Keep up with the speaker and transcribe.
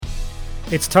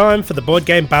It's time for the Board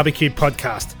Game Barbecue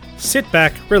podcast. Sit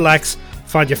back, relax,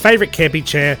 find your favourite camping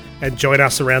chair and join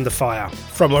us around the fire.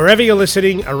 From wherever you're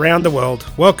listening around the world,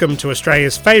 welcome to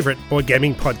Australia's favourite board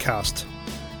gaming podcast.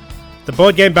 The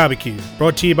Board Game Barbecue,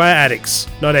 brought to you by addicts,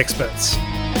 not experts.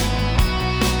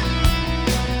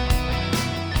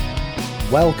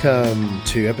 Welcome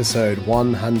to episode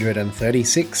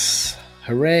 136.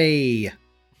 Hooray!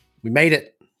 We made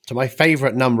it to my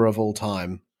favourite number of all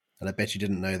time, and I bet you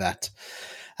didn't know that.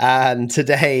 And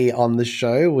today on the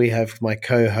show, we have my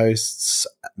co-hosts,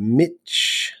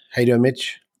 Mitch. How you doing,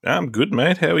 Mitch? I'm good,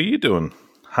 mate. How are you doing?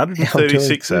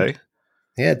 136, eh?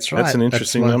 Yeah, that's right. That's an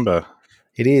interesting number.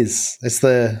 It is. It's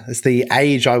the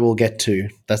age I will get to.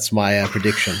 That's my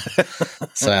prediction.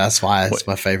 So that's why it's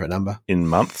my favourite number. In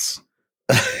months?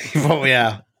 Well,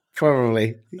 yeah,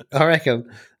 probably. I reckon.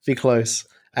 Be close.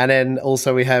 And then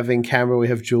also we have in Canberra, we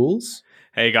have Jules.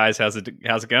 Hey guys, how's it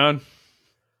going?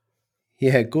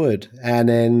 Yeah, good. And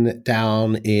then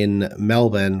down in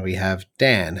Melbourne, we have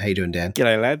Dan. How you doing, Dan?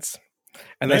 G'day, lads.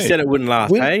 And they said it wouldn't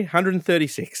last, hey?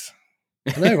 136.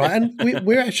 I know, right? And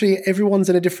we're actually, everyone's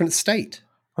in a different state. I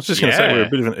was just going to say, we're a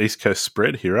bit of an East Coast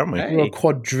spread here, aren't we? Hey. We're a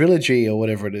quadrilogy or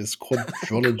whatever it is.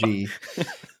 Quadrilogy.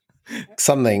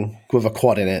 Something with a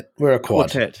quad in it. We're a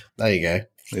quad. Quartet. There you go.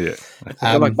 Yeah.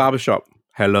 I like barbershop.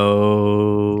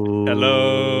 Hello.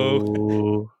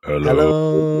 Hello.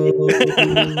 Hello.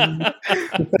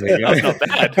 That's not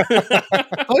bad.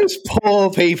 Those poor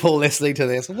people listening to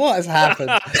this. What has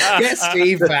happened? Get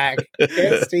Steve back.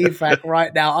 Get Steve back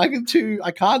right now. I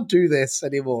can't do this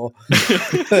anymore.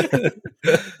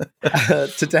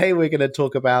 Today we're going to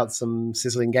talk about some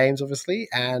Sizzling games, obviously,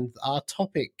 and our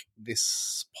topic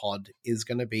this pod is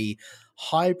going to be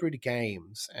hybrid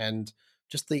games and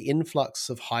just the influx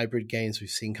of hybrid games we've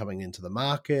seen coming into the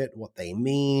market, what they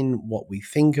mean, what we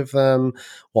think of them,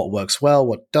 what works well,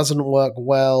 what doesn't work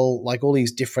well, like all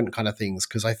these different kind of things.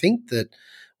 Because I think that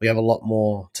we have a lot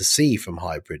more to see from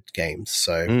hybrid games.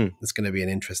 So it's going to be an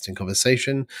interesting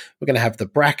conversation. We're going to have the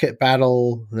bracket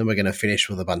battle, and then we're going to finish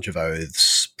with a bunch of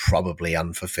oaths, probably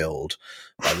unfulfilled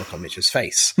by look on Mitch's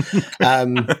face.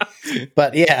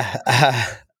 But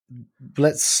yeah,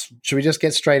 should we just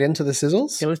get straight into the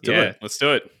sizzles? Yeah, let's do it. Let's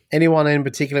do it. Anyone in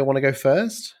particular want to go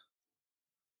first?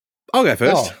 I'll go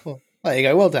first. Oh, well, there you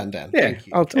go. Well done, Dan. Yeah, Thank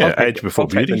you. I'll age before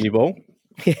take beauty. the new ball.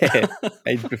 Yeah,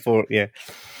 age before. Yeah.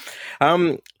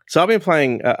 So I've been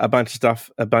playing a bunch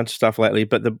of stuff lately.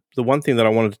 But the one thing that I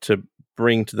wanted to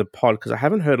bring to the pod, because I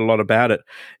haven't heard a lot about it,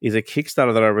 is a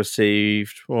Kickstarter that I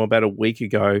received about a week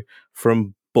ago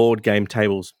from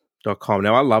BoardGameTables.com.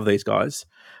 Now I love these guys.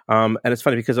 And it's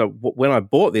funny because when I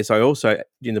bought this, I also,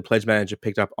 in the Pledge Manager,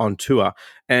 picked up On Tour.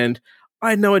 And I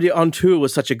had no idea On Tour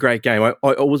was such a great game. I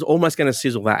was almost going to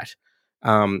sizzle that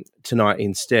tonight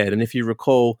instead. And if you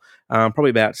recall,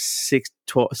 probably about 6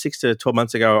 to 12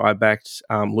 months ago, I backed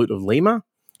Loot of Lima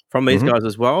from these guys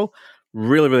as well.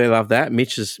 Really, really love that.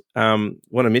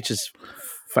 One of Mitch's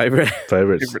favorites.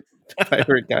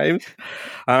 Favorite games.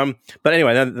 But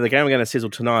anyway, the game I'm going to sizzle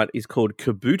tonight is called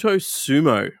Kabuto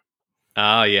Sumo.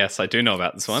 Ah, yes, I do know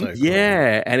about this one. So cool.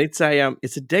 Yeah, and it's a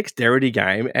dexterity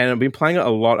game, and I've been playing it a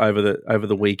lot over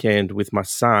the weekend with my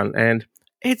son, and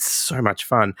it's so much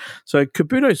fun. So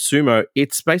Kabuto Sumo,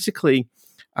 it's basically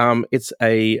it's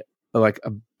a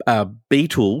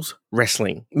Beatles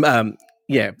wrestling. Like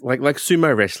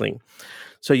sumo wrestling.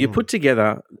 So you put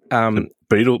together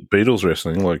Beatles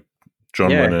wrestling, like John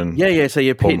Lennon. Yeah. So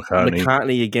you pit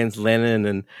McCartney against Lennon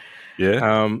and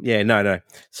yeah. No.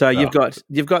 So you've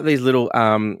got these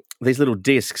little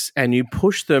discs, and you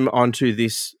push them onto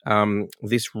this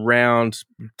round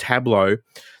tableau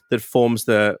that forms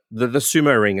the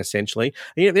sumo ring, essentially.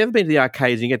 And have you ever been to the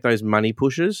arcades and you get those money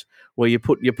pushers where you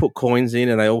put coins in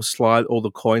and they all slide all the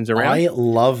coins around? I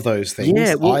love those things.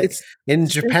 Yeah, well, in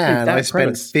Japan, I spent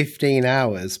premise. 15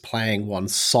 hours playing one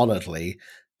solidly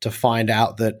to find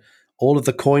out that all of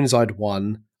the coins I'd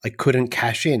won, I couldn't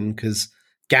cash in because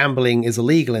gambling is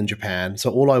illegal in Japan. So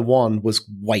all I won was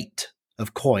weight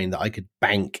of coin that I could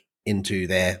bank into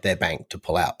their bank to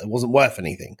pull out. It wasn't worth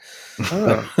anything.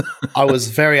 But I was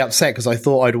very upset because I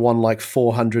thought I'd won like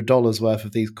 $400 worth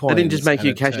of these coins. They didn't just make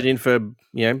you cash it in for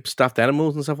stuffed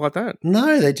animals and stuff like that?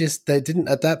 No, they didn't.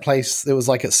 At that place, it was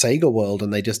like at Sega World,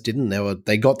 and they just didn't.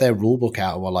 They got their rule book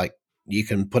out and were like, you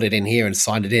can put it in here and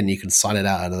sign it in. You can sign it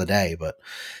out another day. But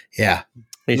yeah,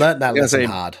 learned that lesson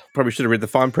hard. Probably should have read the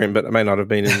fine print, but it may not have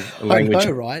been in a language. I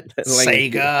know, right?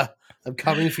 Sega, I'm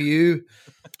coming for you.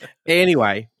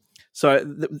 Anyway, so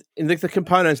the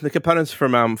components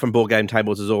from Board Game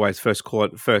Tables is always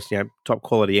top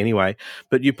quality anyway.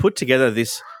 But you put together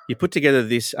this you put together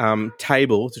this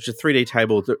table. It's a 3D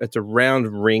table. It's a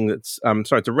round ring it's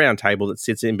a round table that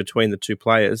sits in between the two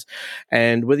players.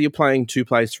 And whether you're playing 2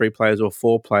 players, 3 players, or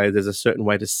 4 players, there's a certain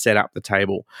way to set up the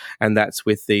table. And that's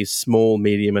with these small,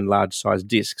 medium, and large size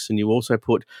discs. And you also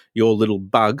put your little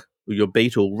bug, your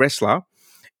beetle wrestler,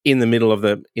 in the middle of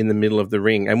the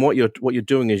ring. And what you're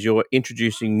doing is you're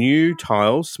introducing new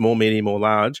tiles, small, medium, or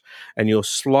large, and you're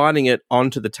sliding it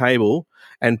onto the table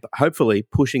and hopefully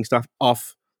pushing stuff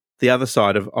off the other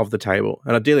side of the table.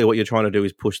 And ideally what you're trying to do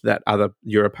is push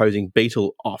your opposing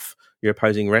beetle off, your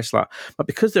opposing wrestler. But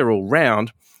because they're all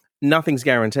round, nothing's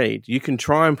guaranteed. You can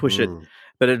try and push it,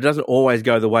 but it doesn't always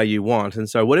go the way you want. And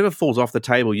so whatever falls off the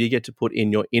table, you get to put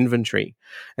in your inventory.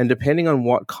 And depending on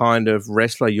what kind of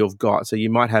wrestler you've got, so you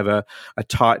might have a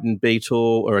titan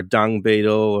beetle or a dung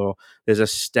beetle, or there's a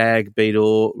stag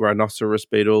beetle, rhinoceros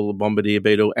beetle, bombardier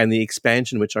beetle, and the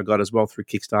expansion, which I got as well through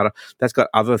Kickstarter, that's got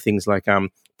other things like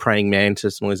praying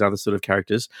mantis and all these other sort of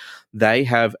characters. They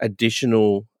have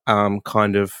additional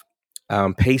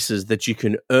pieces that you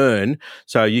can earn.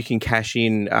 So you can cash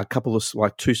in a couple of,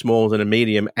 like 2 smalls and a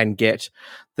medium, and get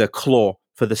the claw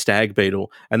for the stag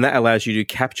beetle, and that allows you to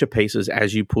capture pieces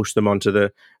as you push them into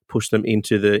the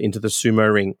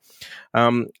sumo ring.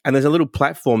 And there's a little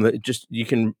platform that just you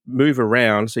can move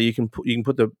around, so you can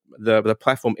put the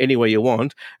platform anywhere you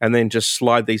want, and then just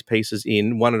slide these pieces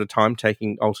in one at a time,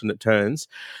 taking alternate turns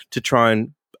to try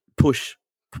and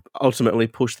ultimately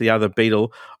push the other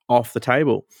beetle off the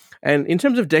table. And in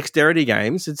terms of dexterity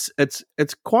games,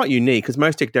 it's quite unique, because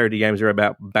most dexterity games are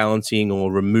about balancing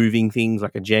or removing things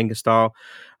like a Jenga style.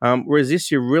 Whereas this,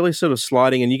 you're really sort of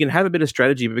sliding, and you can have a bit of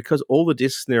strategy, but because all the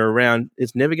discs they're around,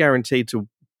 it's never guaranteed to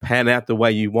pan out the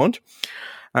way you want.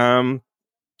 And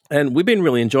we've been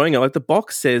really enjoying it. Like the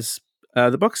box says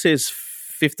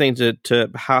 15 to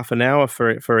half an hour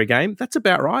for a game. That's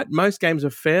about right. Most games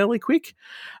are fairly quick.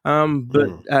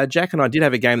 But Jack and I did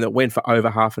have a game that went for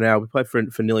over half an hour. We played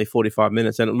for nearly 45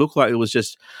 minutes, and it looked like it was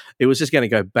just going to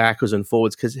go backwards and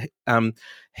forwards, because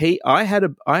I had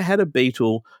a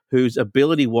beetle whose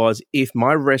ability was, if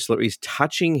my wrestler is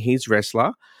touching his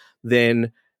wrestler,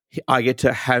 then he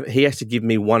has to give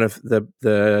me one of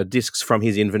the discs from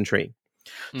his inventory.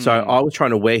 So I was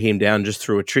trying to wear him down just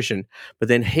through attrition, but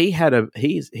then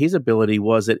his ability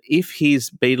was that if his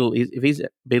beetle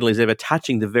is ever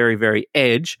touching the very, very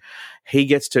edge, he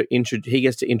gets to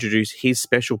introduce his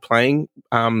special playing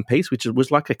piece, which was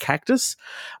like a cactus,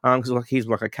 because he's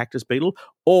like a cactus beetle.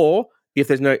 Or if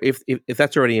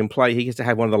that's already in play, he gets to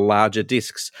have one of the larger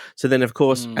discs. So then, of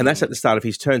course, and that's at the start of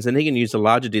his turns, then he can use the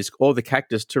larger disc or the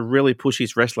cactus to really push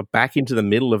his wrestler back into the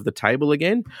middle of the table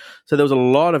again. So there was a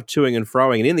lot of toing and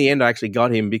froing, and in the end, I actually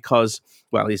got him because,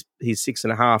 well, he's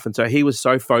 6.5, and so he was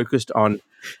so focused on.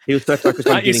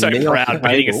 Aren't you so proud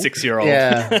beating a 6-year-old?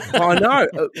 Yeah. I know.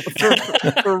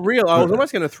 For real, I was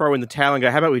almost going to throw in the towel and go,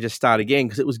 how about we just start again?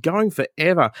 Because it was going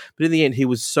forever. But in the end, he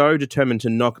was so determined to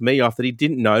knock me off that he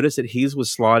didn't notice that his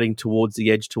was sliding towards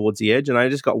the edge. And I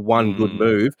just got one good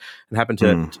move and happened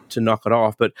to knock it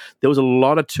off. But there was a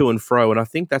lot of to and fro. And I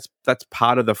think that's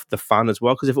part of the fun as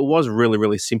well. Because if it was really,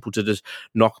 really simple to just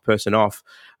knock a person off,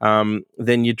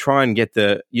 then you try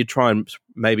and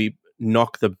maybe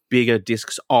knock the bigger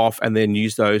discs off and then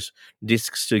use those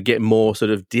discs to get more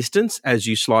sort of distance as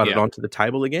you slide it onto the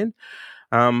table again.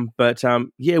 But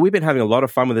we've been having a lot of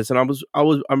fun with this, and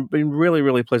I've been really,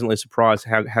 really pleasantly surprised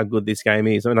how good this game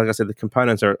is. I mean, like I said, the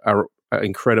components are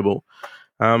incredible.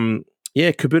 Kabuto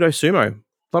Sumo, a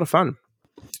lot of fun.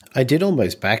 I did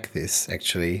almost back this,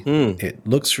 actually. It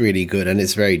looks really good, and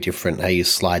it's very different how you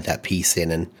slide that piece in,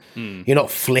 and you're not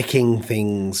flicking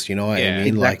things, you know what I mean?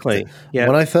 Exactly.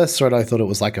 When I first saw it, I thought it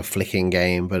was like a flicking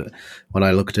game, but when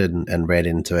I looked at and read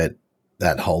into it,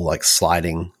 that whole like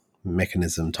sliding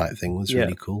mechanism type thing was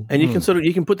really cool. And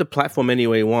you can put the platform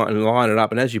anywhere you want and line it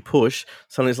up, and as you push,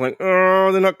 suddenly it's like,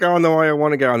 oh, they're not going the way I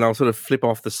want to go, and they'll sort of flip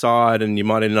off the side, and you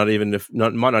might not even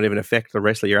affect the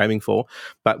wrestler you're aiming for,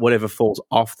 but whatever falls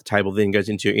off the table then goes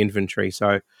into your inventory,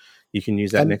 so you can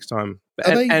use that next time.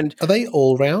 Are they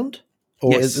all round?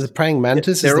 Or yes. is the praying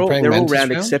mantis? They're all round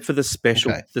round except for the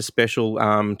special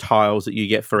tiles that you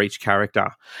get for each character,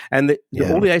 and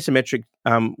all the asymmetric.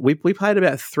 We played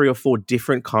about 3 or 4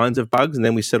 different kinds of bugs, and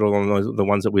then we settled on the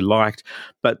ones that we liked.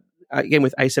 But again,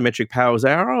 with asymmetric powers,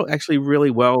 they are all actually really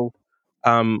well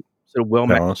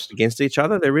matched against each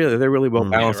other. They're really well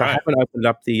balanced. Yeah, right. I haven't opened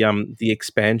up the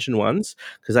expansion ones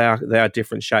because they are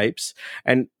different shapes,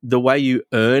 and the way you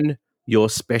earn your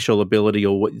special ability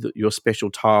or your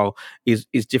special tile is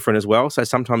different as well. So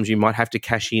sometimes you might have to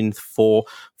cash in 3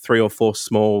 or 4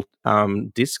 small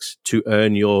discs to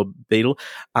earn your beetle.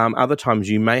 Other times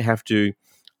you may have to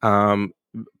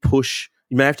push.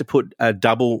 You may have to put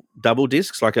double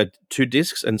discs, like 2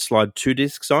 discs, and slide 2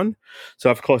 discs on. So,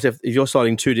 of course, if you're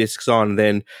sliding 2 discs on,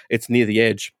 then it's near the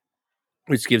edge,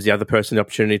 which gives the other person the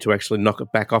opportunity to actually knock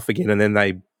it back off again, and then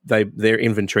their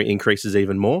inventory increases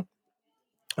even more.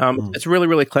 It's really,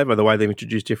 really clever the way they've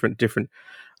introduced different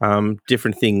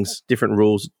things, different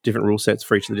rules, different rule sets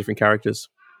for each of the different characters.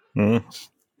 Yeah,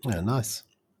 nice,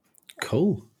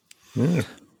 cool. Mm.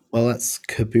 Well, that's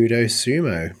Kabuto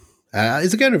Sumo.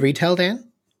 Is it going to retail,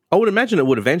 Dan? I would imagine it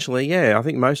would eventually. Yeah, I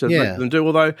think most of them do.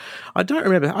 Although I don't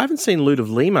remember. I haven't seen Loot of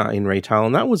Lima in retail,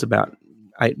 and that was about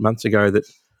 8 months ago that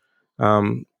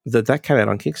that came out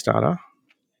on Kickstarter.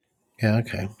 Yeah.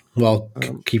 Okay. Well,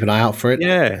 keep an eye out for it.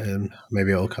 Yeah.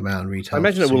 Maybe it'll come out in retail. I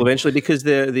imagine it will eventually, because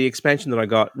the expansion that I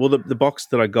got, the box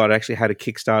that I got actually had a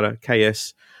Kickstarter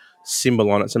KS symbol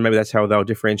on it, so maybe that's how they were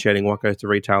differentiating what goes to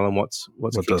retail and what's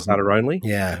Kickstarter only.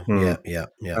 Yeah.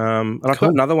 And I've got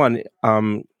another one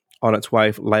on its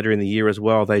way later in the year as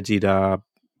well. They did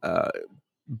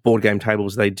board game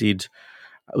tables. They did,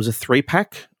 it was a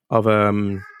 3-pack of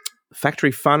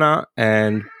Factory Funner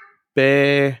and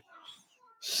Bear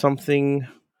something.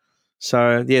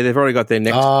 So yeah, they've already got their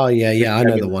next. Oh yeah, I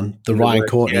know the one, the Ryan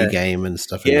Courtney game and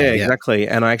stuff. Yeah, exactly.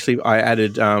 And I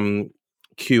added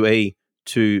QE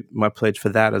to my pledge for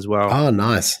that as well. Oh,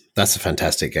 nice! That's a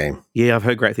fantastic game. Yeah, I've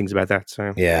heard great things about that.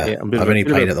 So yeah I've only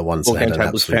played it the once and had an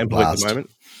absolute blast. At the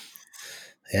moment.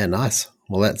 Yeah, nice.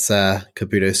 Well, that's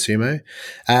Kabuto Sumo,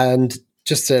 and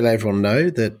just to let everyone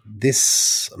know that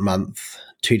this month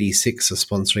 2D6 are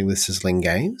sponsoring the Sizzling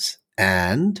Games.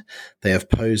 And they have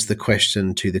posed the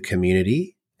question to the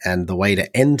community, and the way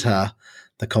to enter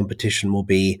the competition will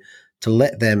be to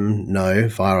let them know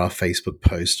via our Facebook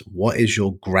post, what is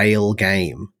your grail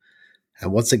game?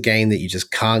 And what's a game that you just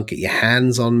can't get your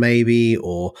hands on maybe,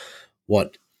 or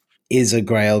what is a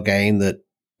grail game that,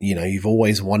 you know, you've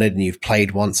always wanted and you've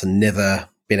played once and never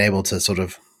been able to sort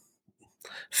of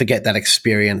forget that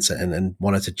experience and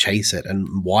wanted to chase it, and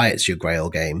why it's your grail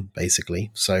game,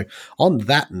 basically. So on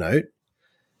that note,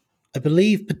 I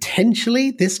believe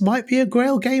potentially this might be a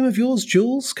grail game of yours,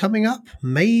 Jules, coming up.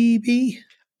 Maybe.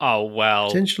 Oh, well.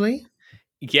 Potentially.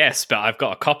 Yes, but I've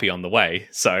got a copy on the way,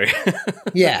 so.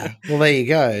 Yeah, well, there you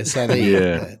go. So there you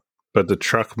go. But the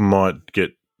truck might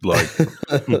get,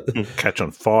 catch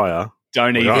on fire.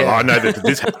 Don't even. I know that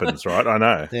this happens, right? I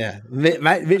know. Yeah,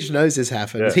 Mitch knows this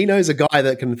happens. Yeah. He knows a guy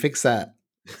that can fix that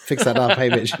up. Hey,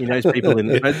 Mitch. He knows people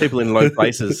in low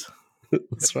places.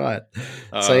 That's right.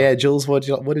 So yeah, Jules, what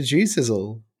did you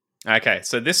sizzle? Okay,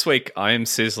 so this week I am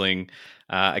sizzling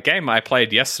a game I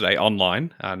played yesterday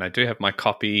online, and I do have my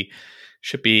copy.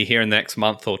 Should be here in the next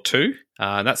month or two.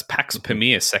 That's Pax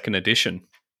Pamir 2nd edition.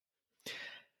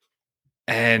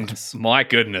 And my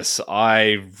goodness,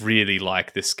 I really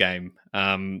like this game.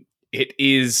 It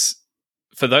is,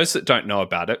 for those that don't know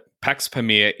about it, Pax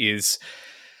Pamir is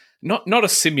not a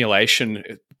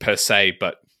simulation per se,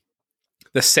 but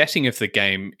the setting of the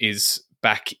game is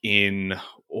back in, I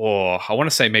want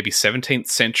to say maybe 17th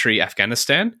century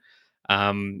Afghanistan.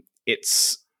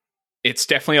 It's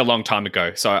definitely a long time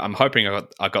ago, so I'm hoping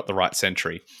I got the right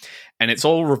century. And it's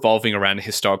all revolving around a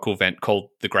historical event called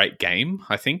the Great Game,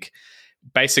 I think.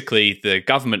 Basically, the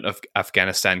government of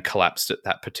Afghanistan collapsed at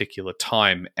that particular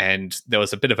time, and there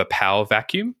was a bit of a power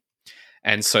vacuum.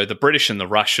 And so the British and the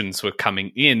Russians were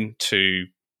coming in to,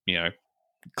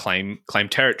 claim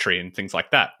territory and things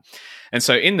like that. And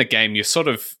so in the game,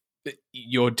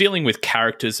 you're dealing with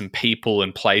characters and people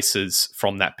and places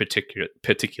from that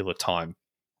particular time.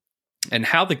 And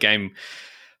how the game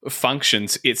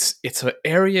functions, it's an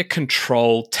area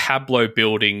control, tableau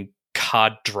building,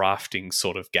 card drafting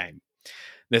sort of game.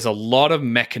 There's a lot of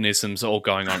mechanisms all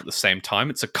going on at the same time.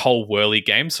 It's a Cole Whirly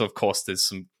game, so of course there's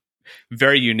some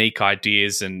very unique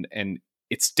ideas, and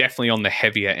it's definitely on the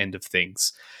heavier end of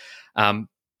things.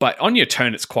 But on your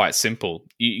turn, it's quite simple.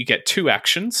 You get 2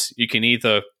 actions. You can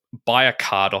either buy a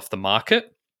card off the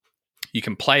market, you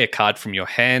can play a card from your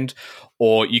hand,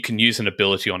 or you can use an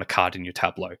ability on a card in your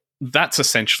tableau. That's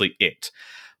essentially it.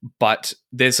 But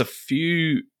there's a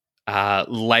few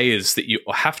layers that you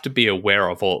have to be aware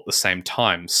of all at the same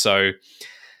time. So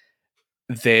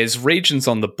there's regions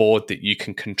on the board that you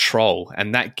can control,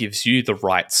 and that gives you the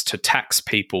rights to tax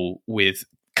people with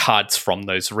cards from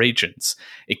those regions.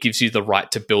 It gives you the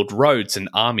right to build roads and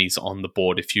armies on the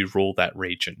board if you rule that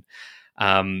region.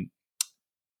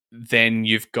 Then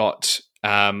you've got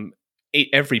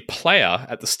every player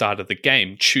at the start of the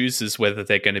game chooses whether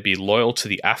they're going to be loyal to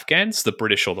the Afghans, the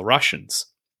British, or the Russians.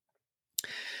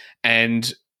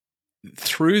 And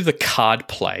through the card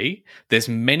play, there's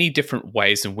many different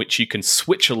ways in which you can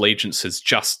switch allegiances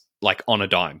just like on a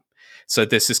dime. So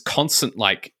there's this constant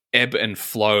like ebb and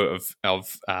flow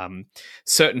of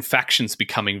certain factions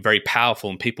becoming very powerful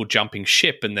and people jumping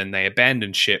ship and then they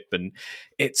abandon ship, and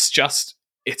it's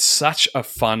such a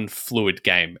fun, fluid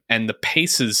game. And the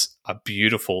pieces are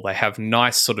beautiful. They have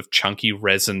nice sort of chunky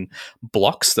resin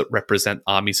blocks that represent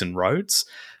armies and roads.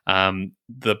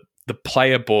 The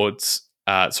player boards,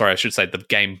 sorry, I should say the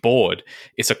game board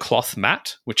is a cloth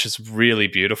mat, which is really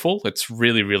beautiful. It's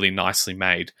really, really nicely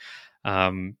made.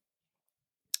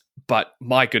 But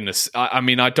my goodness, I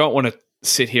mean, I don't want to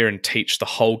sit here and teach the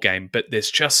whole game, but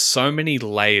there's just so many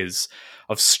layers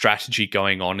of strategy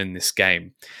going on in this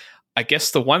game. I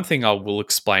guess the one thing I will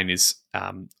explain is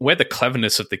where the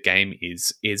cleverness of the game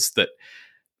is that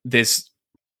there's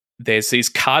these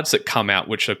cards that come out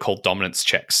which are called dominance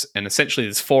checks, and essentially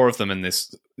there's 4 of them, and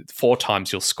there's 4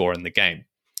 times you'll score in the game.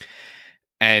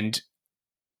 And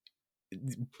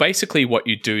basically what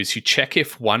you do is you check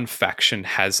if one faction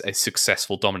has a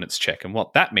successful dominance check, and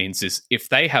what that means is if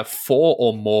they have 4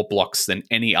 or more blocks than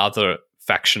any other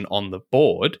faction on the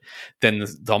board, then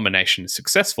the domination is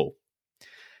successful.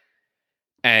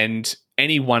 And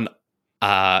anyone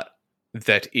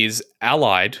that is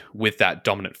allied with that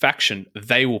dominant faction,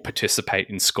 they will participate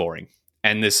in scoring.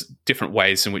 And there's different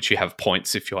ways in which you have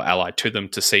points if you're allied to them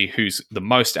to see who's the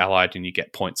most allied, and you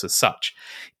get points as such.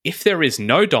 If there is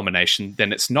no domination,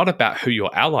 then it's not about who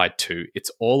you're allied to.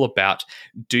 It's all about,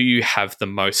 do you have the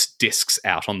most discs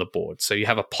out on the board? So you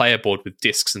have a player board with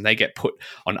discs, and they get put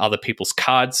on other people's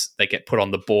cards. They get put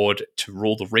on the board to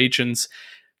rule the regions.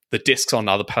 The discs on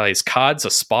other players' cards are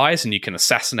spies, and you can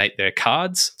assassinate their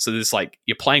cards. So there's like,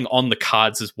 you're playing on the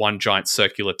cards as one giant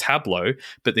circular tableau,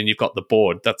 but then you've got the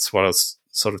board. That's what I was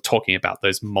sort of talking about,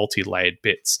 those multi-layered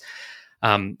bits.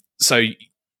 So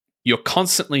you're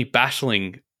constantly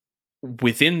battling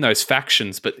within those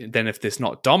factions, but then if there's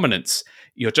not dominance,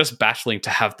 you're just battling to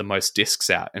have the most discs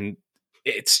out. And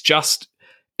it's just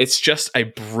a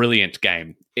brilliant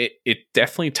game. It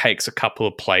definitely takes a couple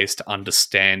of plays to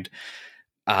understand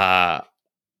I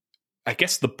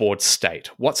guess the board state.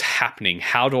 What's happening?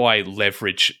 How do I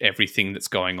leverage everything that's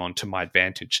going on to my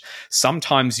advantage?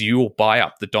 Sometimes you will buy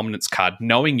up the dominance card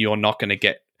knowing you're not going to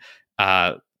get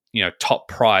top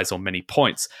prize or many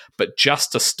points, but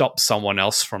just to stop someone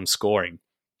else from scoring.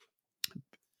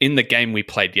 In the game we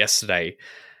played yesterday,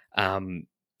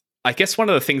 I guess one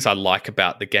of the things I like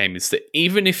about the game is that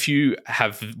even if you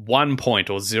have 1 point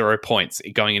or 0 points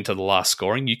going into the last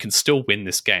scoring, you can still win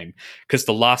this game because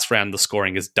the last round the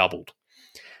scoring is doubled.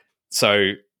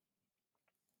 So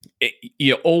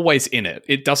you're always in it.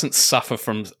 It doesn't suffer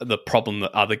from the problem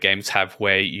that other games have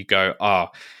where you go,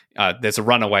 there's a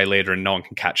runaway leader and no one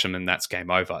can catch them and that's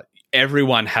game over.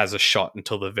 Everyone has a shot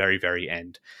until the very, very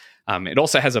end. It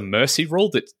also has a mercy rule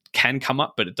that can come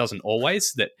up, but it doesn't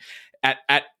always. That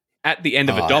at the end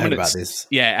of a dominance,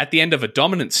 at the end of a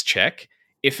dominance check,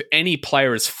 if any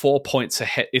player is 4 points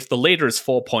ahead, if the leader is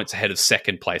 4 points ahead of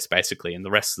second place, basically, and the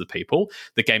rest of the people,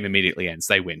 the game immediately ends.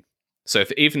 They win. So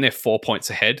if even they're 4 points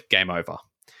ahead, game over.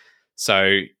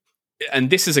 So,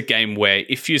 and this is a game where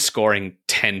if you're scoring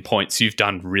 10 points, you've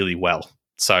done really well.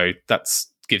 So that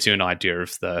gives you an idea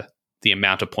of the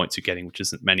amount of points you're getting, which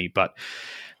isn't many. But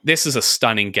this is a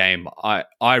stunning game.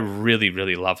 I really,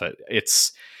 really love it.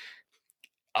 It's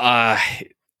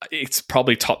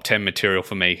probably top 10 material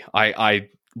for me. I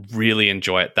really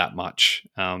enjoy it that much.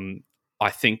 I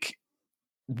think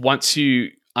once you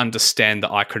understand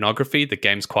the iconography, the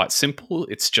game's quite simple.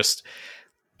 It's just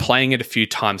playing it a few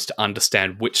times to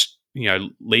understand which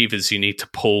levers you need to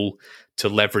pull to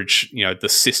leverage the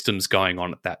systems going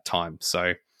on at that time.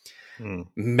 So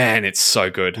man, it's so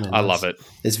good. I love it.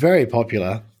 It's very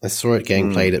popular. I saw it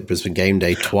getting played at Brisbane Game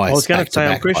Day twice. I was going to say,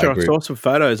 I'm pretty sure I saw some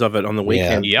photos of it on the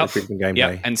weekend. Yep. Brisbane Game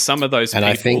Day. And some of those and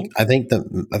people, I think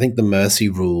the mercy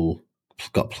rule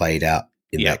got played out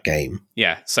in that game.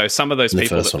 Yeah. So some of those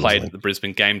people that played at the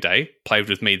Brisbane Game Day played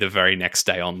with me the very next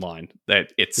day online.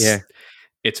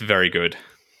 It's very good.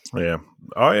 Yeah,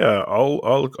 I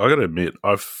got to admit,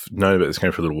 I've known about this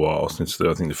game for a little while since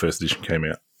I think the first edition came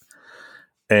out,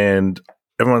 and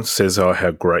everyone says, "Oh,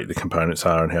 how great the components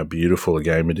are and how beautiful a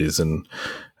game it is, and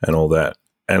all that."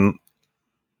 And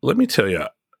let me tell you,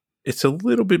 it's a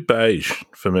little bit beige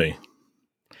for me.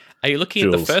 Are you looking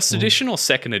at the first edition or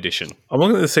second edition? I'm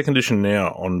looking at the second edition now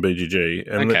on BGG,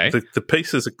 and the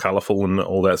pieces are colourful and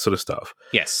all that sort of stuff.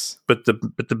 Yes, but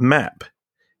the map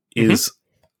is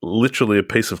literally a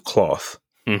piece of cloth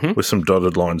with some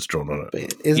dotted lines drawn on it.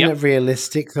 But isn't it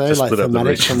realistic though? Like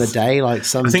thematic from the day, like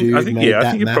I think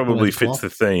it probably fits the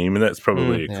theme, and that's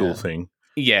probably a cool thing.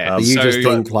 Yeah. But you so, just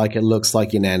think like it looks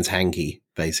like your nan's hanky,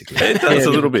 basically. It does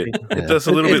a little bit. It does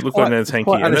a little bit look like Nan's it's hanky,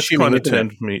 quite and that's unassuming, kind of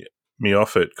isn't turned me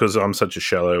off it because I'm such a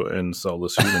shallow and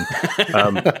soulless human.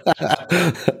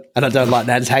 And I don't like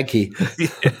nan's hanky. Yeah.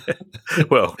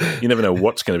 Well, you never know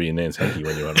what's going to be in Nan's hanky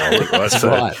when you unroll it, right? That's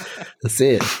right. That's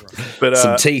it. But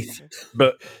Some teeth.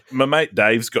 But my mate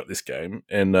Dave's got this game,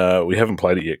 and we haven't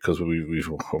played it yet because we've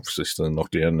obviously still in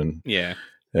lockdown,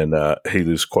 and he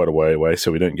lives quite a way away,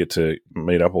 so we don't get to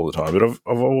meet up all the time. But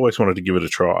I've always wanted to give it a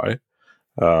try.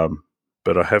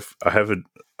 But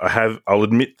I'll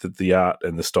admit that the art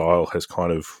and the style has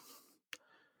kind of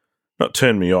not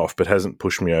turned me off, but hasn't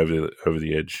pushed me over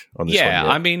the edge on this one yet.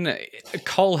 I mean,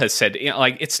 Cole has said,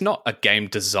 like, it's not a game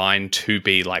designed to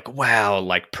be like, wow,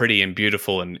 like pretty and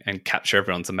beautiful and capture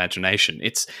everyone's imagination.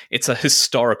 It's a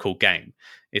historical game.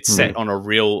 It's set on a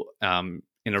real in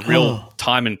a real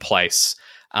time and place.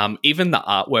 Even the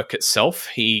artwork itself,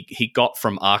 he got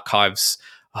from archives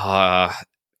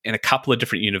in a couple of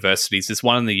different universities. There's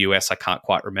one in the US, I can't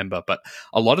quite remember, but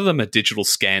a lot of them are digital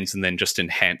scans and then just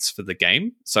enhanced for the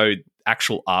game. So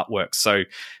actual artwork. So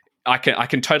I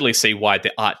can totally see why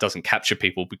the art doesn't capture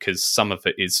people, because some of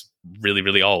it is really,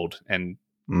 really old. And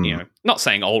not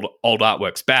saying old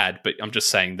artwork's bad, but I'm just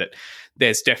saying that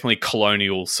there's definitely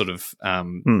colonial sort of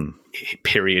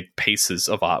period pieces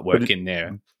of artwork in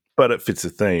there. But it fits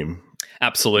the theme.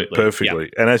 Absolutely. Perfectly.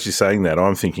 Yep. And as you're saying that,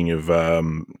 I'm thinking of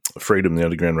Freedom, the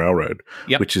Underground Railroad,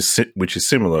 which is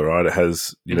similar, right? It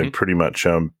has, pretty much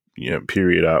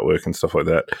period artwork and stuff like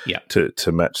that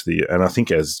to match and I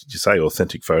think, as you say,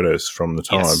 authentic photos from the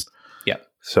time. Yes. Yeah.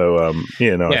 So, I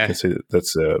can see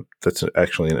that that's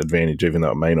actually an advantage, even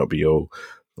though it may not be all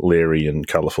leery and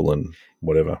colourful and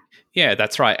whatever. Yeah,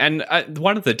 that's right. And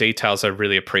one of the details I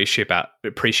really appreciate about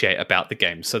the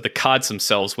game, so the cards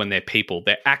themselves, when they're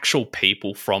actual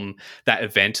people from that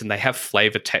event, and they have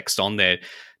flavor text on there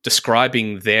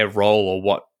describing their role or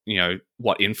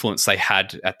what influence they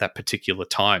had at that particular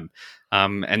time.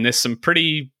 And there's some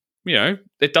pretty,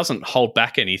 it doesn't hold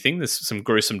back anything. There's some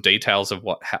gruesome details of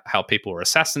how people were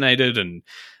assassinated and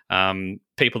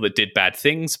people that did bad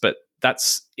things, but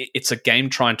it's a game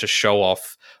trying to show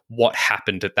off what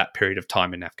happened at that period of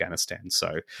time in Afghanistan.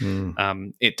 So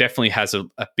it definitely has a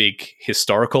big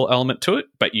historical element to it,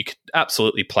 but you could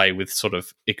absolutely play with sort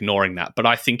of ignoring that. But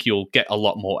I think you'll get a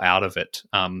lot more out of it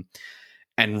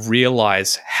and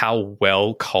realize how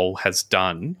well Cole has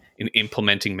done in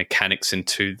implementing mechanics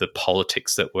into the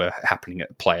politics that were happening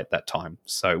at play at that time.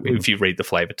 So if you read the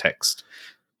flavor text.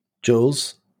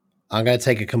 Jules, I'm going to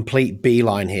take a complete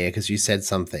beeline here because you said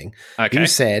something. Okay. You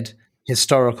said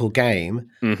historical game,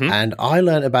 and I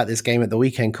learned about this game at the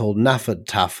weekend called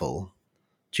Naffertafel.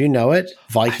 Do you know it?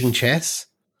 Viking chess?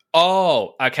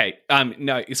 Oh, okay.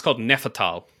 No, it's called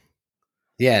Nefertal.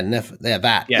 Yeah,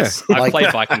 that. Yes, I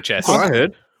played Viking chess. I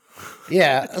heard.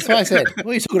 Yeah, that's what I said. What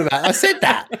are you talking about? I said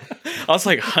that. I was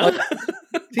like, huh?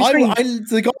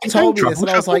 The guy told me this, and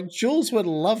I was like, Jules would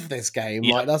love this game.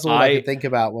 Yeah, like, that's all I could think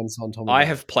about when someone told me.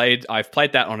 I've played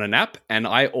that on an app, and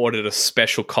I ordered a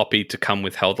special copy to come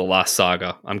with Hell the Last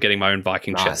Saga. I'm getting my own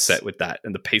Viking chess set with that,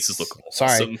 and the pieces look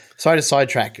awesome. Sorry to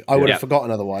sidetrack. I would have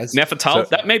forgotten otherwise.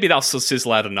 Nefertal, maybe they'll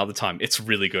sizzle out another time. It's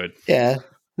really good. Yeah.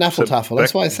 Naffertafel,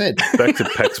 that's what I said. Back to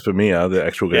Pax Pamir, the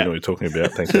actual game that we're talking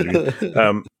about. Thanks,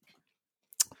 Adrian.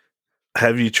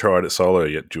 Have you tried it solo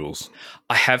yet, Jules?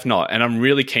 I have not, and I'm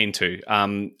really keen to.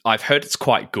 I've heard it's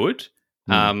quite good.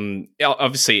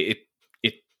 Obviously,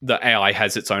 the AI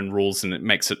has its own rules, and it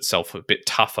makes itself a bit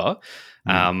tougher.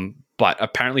 But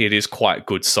apparently, it is quite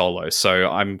good solo. So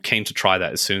I'm keen to try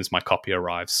that as soon as my copy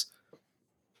arrives.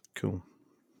 Cool.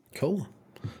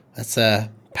 That's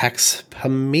Pax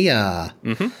Pamir.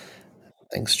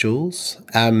 Thanks, Jules.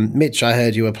 Mitch, I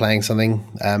heard you were playing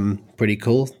something pretty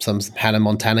cool, some Hannah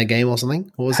Montana game or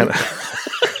something. What was it?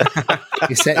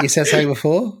 You said something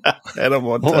before? Hannah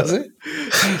Montana. What was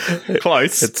it?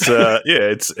 Close.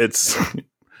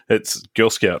 It's Girl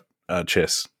Scout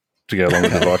chess to go along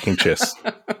with the Viking chess.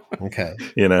 Okay.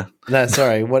 No,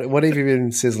 sorry. What have you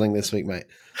been sizzling this week, mate?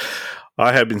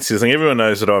 I have been sizzling. Everyone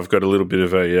knows that I've got a little bit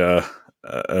of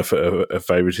a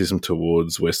favoritism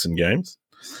towards Western games.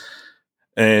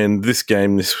 And this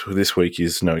game this week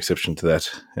is no exception to that.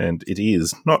 And it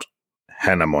is not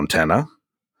Hannah Montana,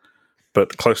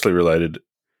 but closely related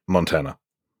Montana.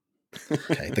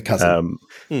 Okay, the cousin.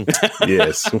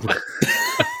 Yes.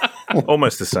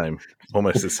 Almost the same.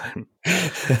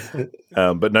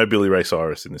 But no Billy Ray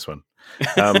Cyrus in this one.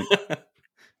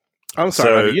 I'm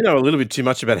sorry, Robbie, you know a little bit too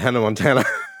much about Hannah Montana.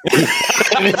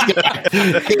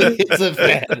 It's a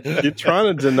fan. You're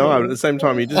trying to deny, but at the same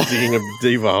time, you're just digging a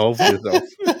deeper hole for yourself.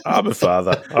 I'm a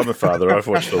father. I've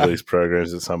watched all these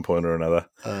programs at some point or another.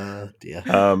 Dear.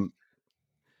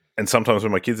 And sometimes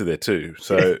when my kids are there too.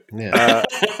 So, Yeah.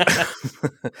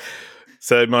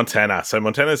 So Montana. So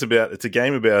Montana's it's a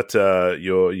game about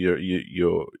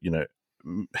you're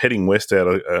heading west out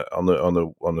on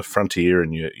the frontier,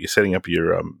 and you're setting up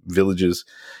your villages,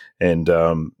 and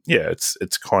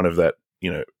it's kind of that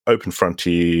open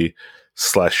frontier /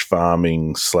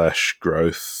 farming /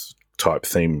 growth type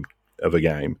theme of a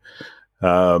game.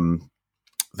 The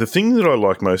thing that I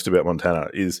like most about Montana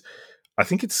is I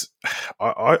think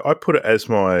I put it as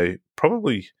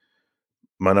probably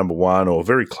my number one, or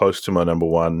very close to my number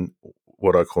one,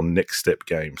 what I call next step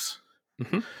games.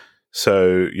 Mm-hmm.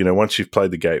 So, once you've played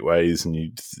the gateways and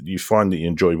you find that you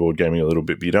enjoy board gaming a little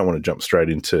bit, but you don't want to jump straight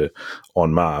into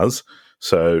On Mars.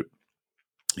 So,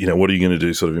 what are you going to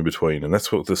do sort of in between? And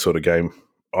that's what the sort of game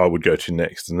I would go to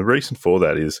next. And the reason for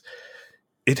that is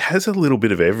it has a little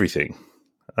bit of everything.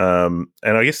 And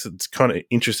I guess it's kind of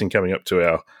interesting coming up to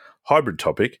our hybrid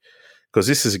topic, because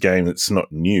this is a game that's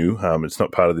not new. It's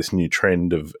not part of this new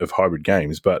trend of hybrid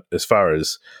games. But as far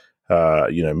as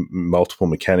multiple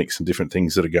mechanics and different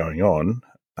things that are going on,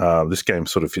 this game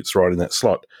sort of fits right in that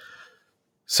slot.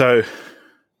 So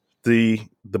the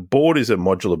board is a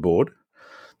modular board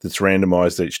that's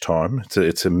randomized each time.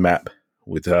 It's a map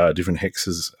with different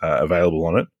hexes available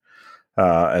on it,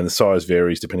 and the size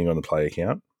varies depending on the player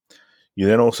count. You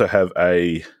then also have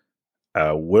a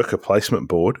worker placement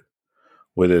board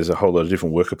where there's a whole lot of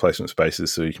different worker placement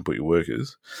spaces so you can put your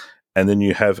workers. And then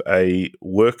you have a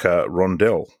worker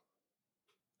rondel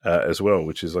as well,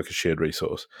 which is like a shared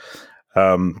resource.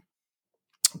 The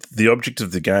object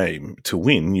of the game, to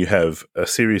win, you have a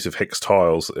series of hex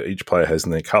tiles that each player has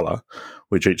in their colour,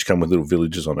 which each come with little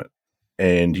villages on it.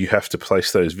 And you have to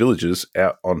place those villages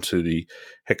out onto the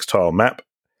hex tile map,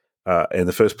 and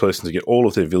the first person to get all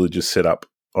of their villages set up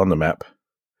on the map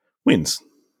wins.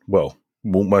 Well,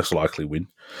 will most likely win.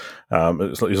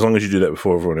 As long as you do that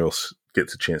before everyone else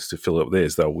gets a chance to fill up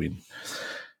theirs, they'll win.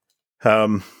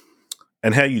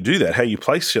 And how you do that, how you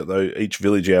place each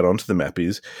village out onto the map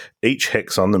is each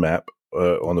hex on the map,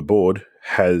 on the board,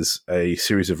 has a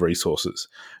series of resources.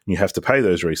 And you have to pay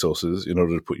those resources in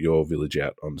order to put your village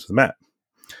out onto the map.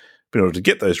 But in order to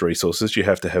get those resources, you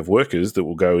have to have workers that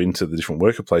will go into the different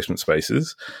worker placement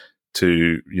spaces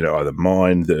to, either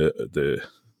mine the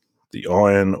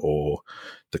iron or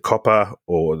the copper,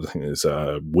 or I think there's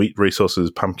wheat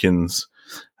resources, pumpkins,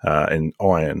 and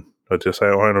iron. Did I say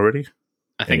iron already?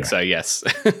 I think so, yes.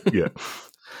 Yeah.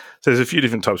 So there's a few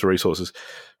different types of resources.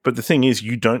 But the thing is,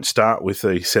 you don't start with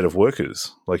a set of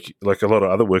workers. Like a lot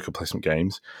of other worker placement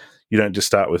games, you don't just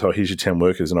start with, here's your 10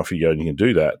 workers and off you go and you can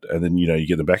do that. And then, you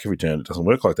get them back every turn. It doesn't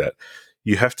work like that.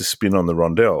 You have to spin on the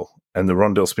rondel, and the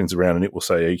rondel spins around and it will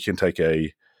say you can take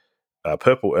an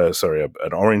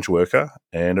orange worker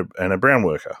and a brown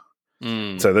worker.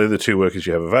 So they're the two workers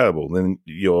you have available. Then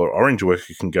your orange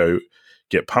worker can go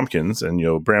get pumpkins and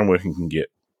your brown worker can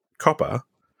get copper.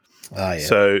 Oh,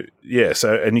 yeah.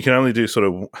 So and you can only do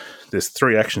there's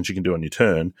 3 actions you can do on your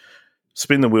turn: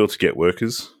 spin the wheel to get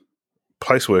workers,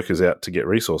 place workers out to get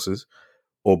resources,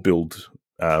 or build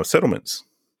settlements.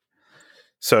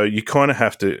 So you kind of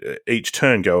have to each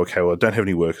turn go, okay, well, I don't have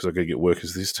any workers, I've got to get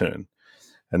workers this turn.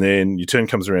 And then your turn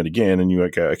comes around again and you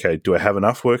go, okay, do I have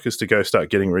enough workers to go start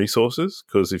getting resources?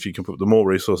 Because if you can the more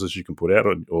resources you can put out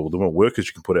on, or the more workers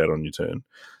you can put out on your turn,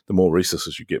 the more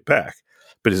resources you get back.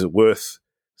 But is it worth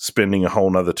spending a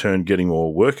whole nother turn getting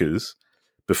more workers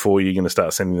before you're going to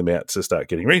start sending them out to start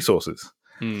getting resources?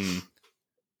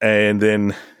 And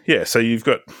then, so you've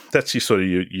got, that's your sort of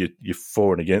your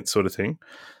for and against sort of thing.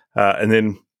 And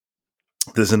then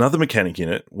there's another mechanic in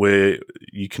it where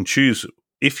you can choose,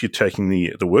 if you're taking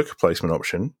the worker placement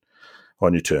option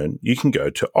on your turn, you can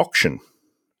go to auction.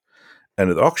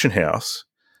 And at the auction house,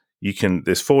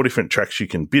 there's 4 different tracks you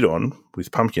can bid on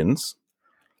with pumpkins.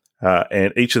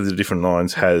 And each of the different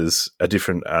lines has a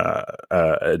different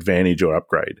advantage or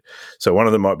upgrade. So one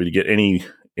of them might be to get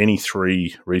any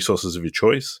 3 resources of your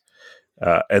choice.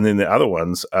 And then the other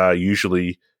ones are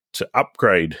usually to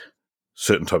upgrade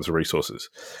certain types of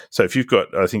resources. So if you've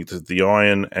got, I think the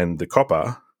iron and the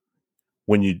copper,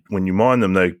 when you mine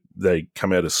them, they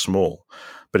come out as small.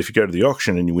 But if you go to the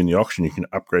auction and you win the auction, you can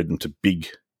upgrade them to big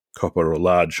copper or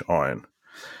large iron.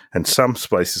 And some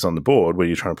places on the board where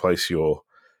you're trying to place your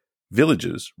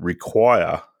villages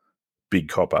require big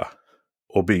copper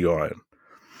or big iron.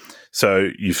 So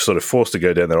you've sort of forced to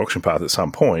go down that auction path at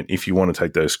some point if you want to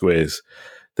take those squares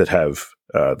that have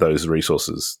those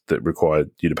resources that require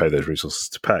you to pay those resources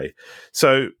to pay.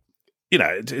 So,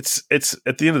 it's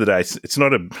at the end of the day, it's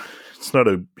not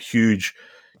a huge,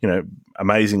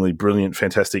 amazingly brilliant,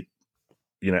 fantastic,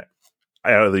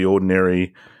 out of the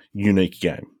ordinary, unique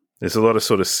game. There's a lot of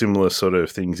sort of similar sort of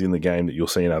things in the game that you'll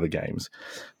see in other games,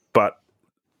 but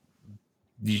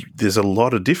there's a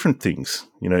lot of different things,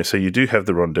 so you do have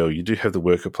the rondel, you do have the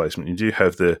worker placement, you do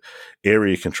have the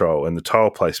area control and the tile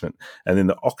placement, and then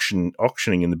the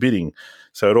auctioning and the bidding.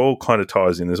 So it all kind of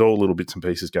ties in. There's all little bits and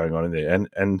pieces going on in there,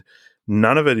 and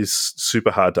none of it is super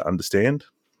hard to understand.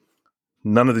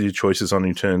 None of the choices on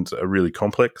your turns are really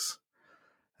complex.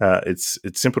 It's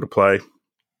simple to play.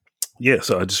 Yeah,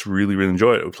 so I just really, really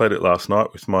enjoy it. We played it last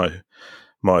night with my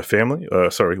family.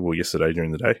 Yesterday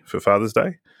during the day for Father's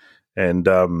Day. And,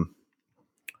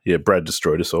 Brad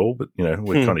destroyed us all, but,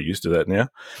 we're kind of used to that now.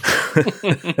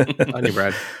 Only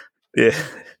Brad. Yeah.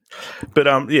 But,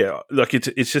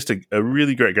 it's just a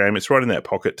really great game. It's right in that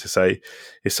pocket to say,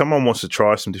 if someone wants to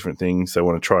try some different things, they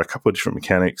want to try a couple of different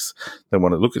mechanics, they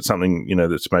want to look at something,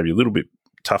 that's maybe a little bit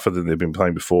tougher than they've been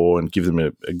playing before and give them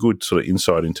a good sort of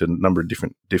insight into a number of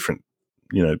different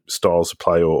styles of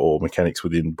play or mechanics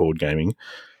within board gaming,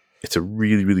 it's a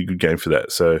really, really good game for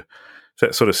that. So if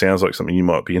that sort of sounds like something you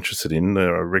might be interested in, I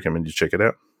recommend you check it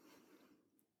out.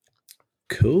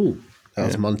 Cool. That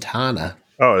was Montana.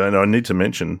 Oh, and I need to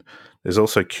mention, there's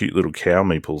also cute little cow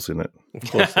meeples in it.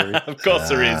 Of course there is. Of course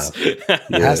there is.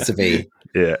 It has to be.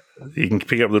 Yeah. You can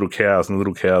pick up little cows, and the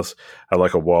little cows are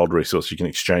like a wild resource. You can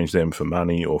exchange them for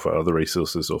money or for other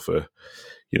resources or for,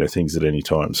 things at any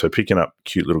time. So picking up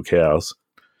cute little cows,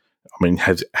 I mean,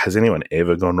 has anyone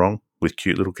ever gone wrong with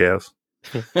cute little cows?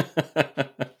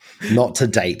 Not to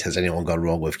date has anyone gone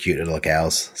wrong with cute little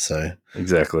cows. So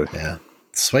exactly. Yeah.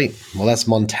 Sweet. Well, that's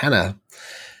Montana.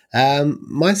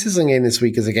 My sizzling game this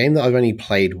week is a game that I've only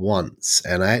played once,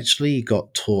 and I actually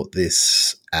got taught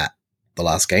this at the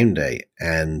last game day,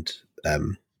 and a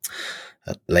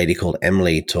lady called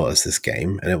Emily taught us this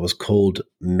game, and it was called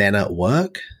Men at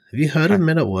Work. Have you heard of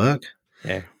Men at Work?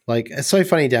 Yeah. Like, it's so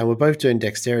funny, Dan. We're both doing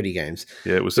dexterity games.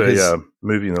 Yeah, it was a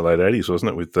movie in the late 80s,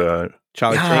 wasn't it, with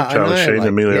Charlie Sheen and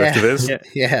Emilio Estevez?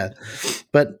 Yeah.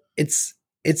 But I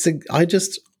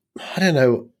don't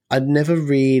know. I've never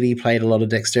really played a lot of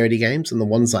dexterity games, and the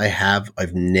ones I have,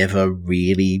 I've never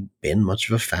really been much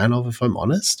of a fan of, if I'm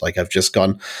honest. Like, I've just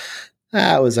gone,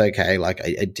 it was okay. Like,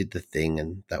 I did the thing,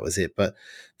 and that was it. But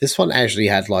this one actually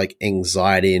had, like,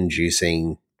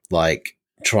 anxiety-inducing, like,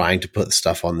 trying to put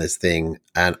stuff on this thing,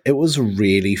 and it was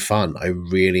really fun. I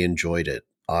really enjoyed it.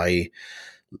 The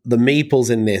meeples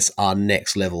in this are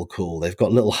next level cool. They've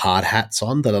got little hard hats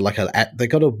on that are they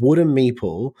got a wooden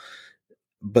meeple,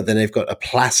 but then they've got a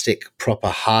plastic proper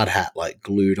hard hat like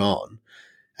glued on.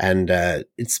 And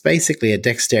it's basically a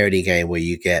dexterity game where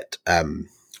you get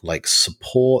like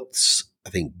supports, I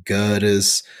think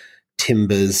girders,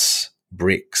 timbers,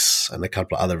 bricks, and a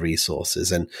couple of other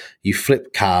resources. And you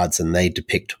flip cards and they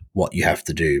depict what you have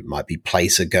to do. It might be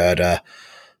place a girder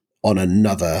on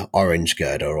another orange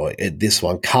girder, or this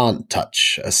one can't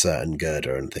touch a certain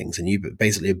girder and things. And you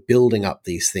basically are building up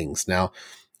these things. Now,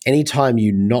 anytime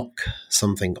you knock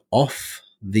something off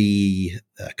the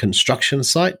construction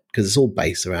site, because it's all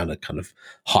based around a kind of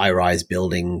high-rise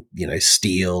building,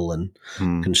 steel and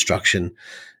construction.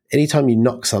 Anytime you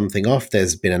knock something off,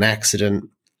 there's been an accident,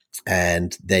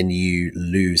 and then you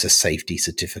lose a safety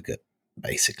certificate,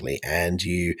 basically. And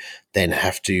you then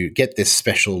have to get this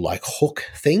special like hook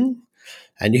thing,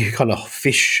 and you kind of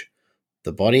fish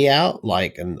the body out, or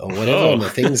whatever, and the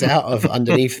things out of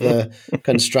underneath the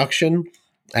construction,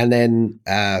 and then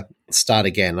start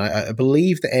again. I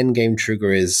believe the end game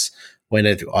trigger is when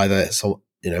either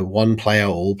one player or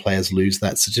all players lose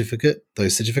those certificates,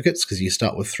 because you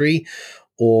start with 3,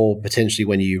 or potentially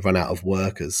when you run out of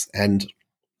workers. And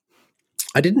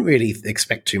I didn't really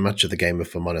expect too much of the game,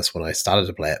 if I'm honest, when I started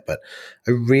to play it, but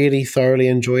I really thoroughly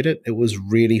enjoyed it. It was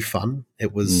really fun.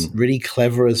 It was really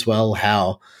clever as well,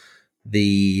 how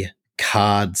the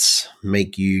cards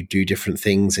make you do different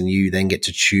things, and you then get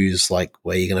to choose like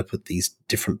where you're going to put these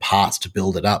different parts to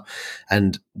build it up.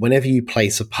 And whenever you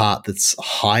place a part that's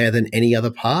higher than any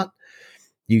other part,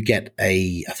 you get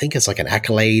I think it's like an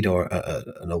accolade or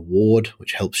an award,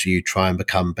 which helps you try and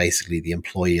become basically the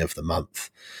employee of the month.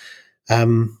 I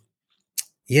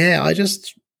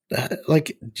just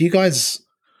do you guys,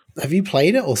 have you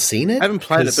played it or seen it? I haven't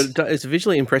played it, but it's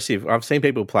visually impressive. I've seen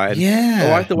people play it. Yeah.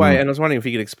 I like the way, and I was wondering if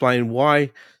you could explain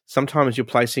why sometimes you're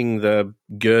placing the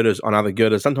girders on other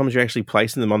girders. Sometimes you're actually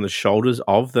placing them on the shoulders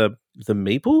of the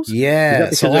meeples.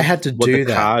 Yeah. So I had to do what the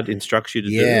that. card instructs you to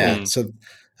do. Yeah. So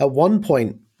at one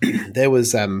point, there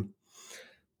was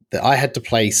that I had to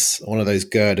place one of those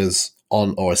girders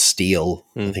on, or a steel,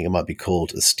 I think it might be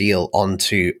called a steel,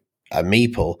 onto a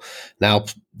meeple. Now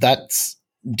that's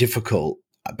difficult,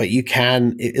 but you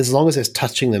can, as long as it's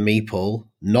touching the meeple,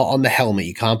 not on the helmet.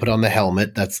 You can't put on the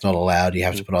helmet; that's not allowed. You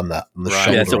have to put on the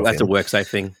shoulder. Yeah, of that's a him. work safe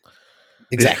thing.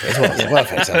 Exactly. As well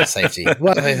as safety.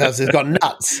 It's got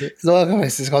nuts.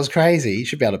 It's gone crazy. You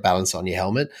should be able to balance on your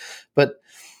helmet, but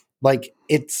like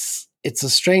it's a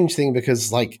strange thing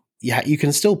because like you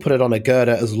can still put it on a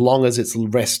girder as long as it's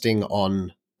resting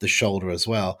on the shoulder as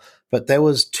well. But there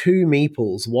was two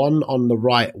meeples, one on the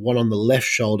right, one on the left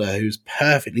shoulder, who's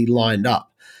perfectly lined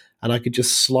up, and I could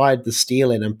just slide the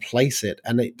steel in and place it,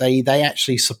 and they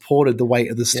actually supported the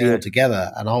weight of the steel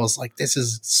together, and I was like, this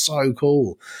is so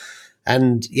cool.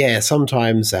 And yeah,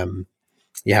 sometimes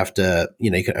you have to,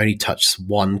 you can only touch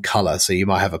one color. So you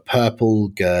might have a purple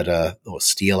girder or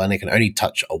steel, and it can only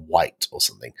touch a white or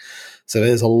something. So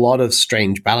there's a lot of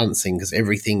strange balancing because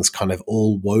everything's kind of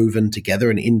all woven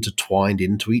together and intertwined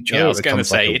into each other. Yeah, I was going to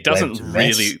say, like it doesn't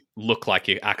really look like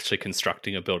you're actually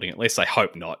constructing a building. At least I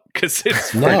hope not, because it's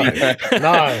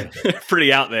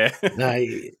pretty out there. No,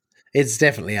 it's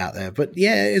definitely out there. But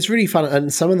yeah, it's really fun.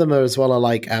 And some of them are as well are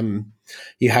like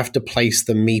you have to place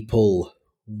the meeple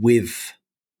with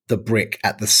the brick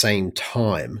at the same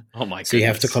time. Oh my goodness. So you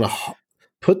have to kind of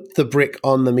put the brick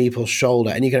on the meeple's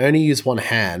shoulder, and you can only use one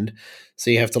hand. So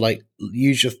you have to like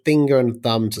use your finger and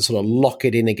thumb to sort of lock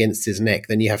it in against his neck.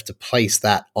 Then you have to place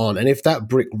that on. And if that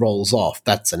brick rolls off,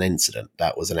 that's an incident.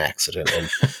 That was an accident. And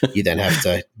you then have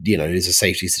to, use a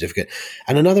safety certificate.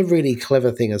 And another really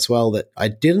clever thing as well that I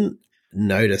didn't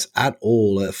notice at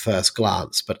all at first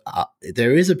glance, but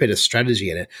there is a bit of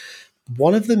strategy in it.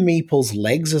 One of the meeple's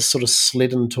legs is sort of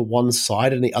slidden to one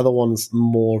side and the other one's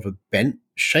more of a bent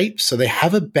shape. So they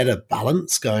have a better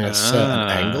balance going a certain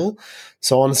angle.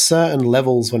 So on certain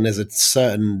levels, when there's a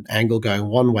certain angle going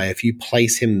one way, if you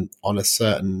place him on a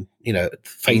certain,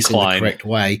 facing the correct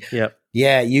way,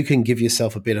 you can give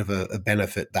yourself a bit of a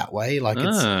benefit that way. Like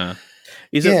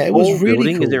Is it was really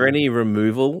building? Cool. Is there any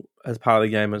removal as part of the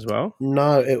game as well?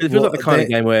 No. It feels like the kind of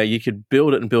game where you could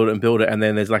build it and build it and build it, and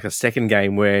then there's like a second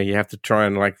game where you have to try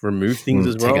and like remove things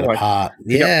as well. Take it apart.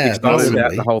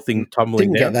 About the whole thing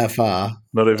tumbling down. Didn't get that far.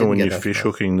 Not even when you're fish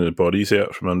hooking the bodies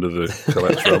out from under the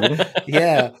collapsed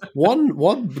rubble.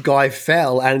 One guy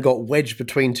fell and got wedged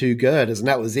between two girders, and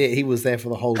that was it. He was there for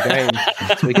the whole game,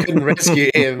 so we couldn't rescue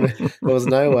him. There was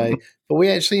no way. But we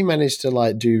actually managed to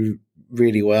like do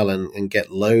really well and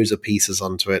get loads of pieces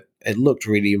onto it. It looked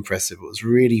really impressive. It was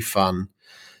really fun.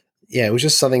 Yeah, it was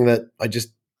just something that I just,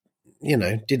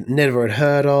 never had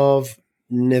heard of,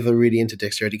 never really into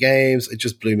dexterity games. It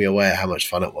just blew me away at how much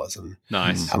fun it was and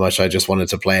how much I just wanted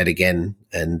to play it again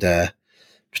and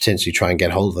potentially try and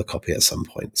get hold of the copy at some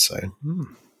point. So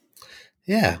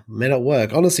yeah, men at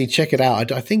work. Honestly, check it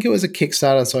out. I think it was a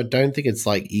Kickstarter, so I don't think it's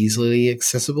like easily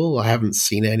accessible. I haven't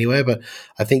seen it anywhere, but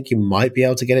I think you might be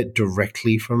able to get it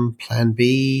directly from Plan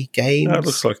B Games. No, it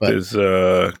looks like there's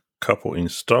a couple in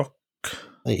stock.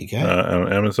 There you go.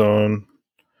 Amazon,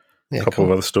 a couple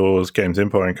of other stores. Games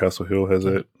Empire in Castle Hill has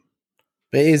it.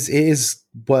 But it is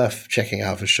worth checking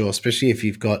out for sure, especially if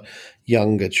you've got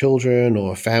younger children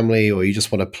or a family, or you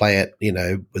just want to play it,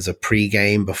 as a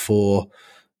pre-game before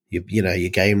your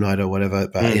game night or whatever.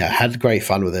 But had great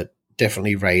fun with it.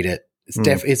 Definitely rate it. It's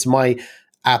it's my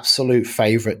absolute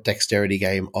favorite dexterity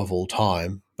game of all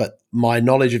time. But my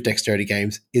knowledge of dexterity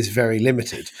games is very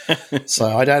limited.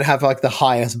 So I don't have like the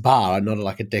highest bar. I'm not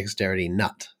like a dexterity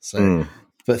nut. So,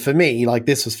 but for me, like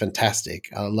this was fantastic.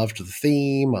 I loved the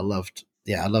theme. I loved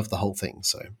the whole thing.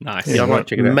 So nice. Yeah, I might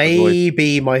check it out.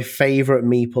 Maybe my favorite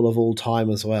meeple of all time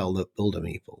as well, the Builder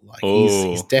meeple. Like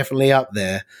he's definitely up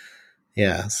there.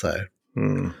 Yeah, so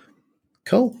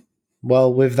cool.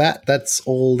 Well, with that, that's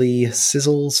all the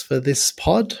sizzles for this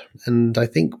pod, and I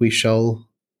think we shall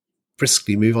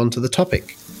briskly move on to the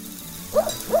topic.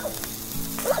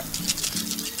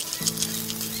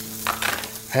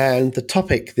 And the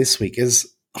topic this week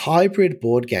is hybrid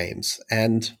board games,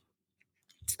 and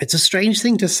it's a strange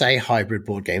thing to say hybrid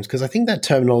board games because I think that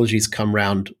terminology's come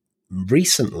around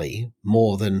recently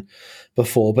more than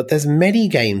before, but there's many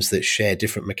games that share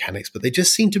different mechanics, but they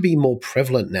just seem to be more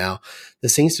prevalent now. There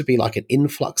seems to be like an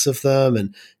influx of them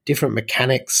and different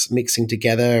mechanics mixing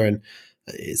together, and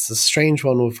it's a strange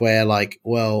one with where like,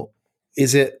 well,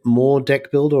 is it more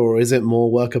deck builder or is it more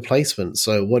worker placement?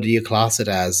 So what do you class it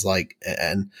as? Like,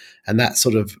 and that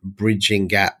sort of bridging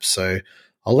gap. So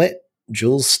I'll let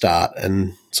Jules start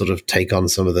and sort of take on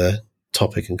some of the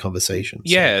topic and conversation.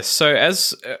 Yeah. So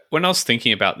when I was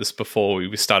thinking about this before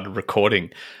we started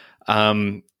recording,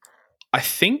 I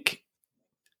think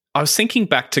I was thinking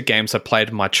back to games I played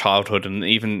in my childhood and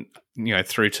even,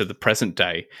 through to the present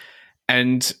day.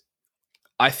 And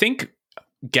I think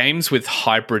games with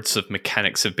hybrids of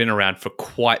mechanics have been around for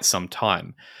quite some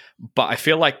time. But I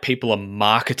feel like people are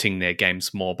marketing their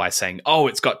games more by saying, oh,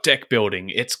 it's got deck building,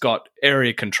 it's got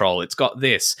area control, it's got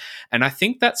this. And I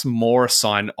think that's more a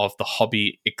sign of the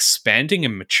hobby expanding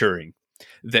and maturing,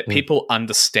 that people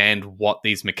understand what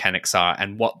these mechanics are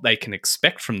and what they can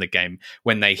expect from the game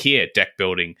when they hear deck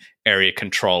building, area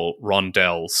control,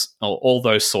 rondels, all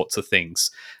those sorts of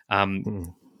things.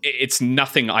 It's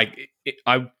nothing I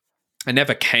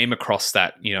never came across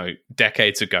that,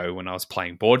 decades ago when I was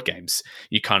playing board games.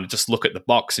 You kind of just look at the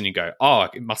box and you go, oh,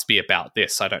 it must be about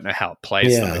this. I don't know how it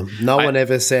plays. Yeah, no one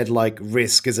ever said like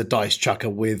Risk is a dice chucker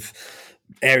with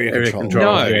area control.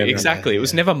 No, exactly. It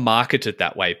was never marketed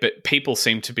that way, but people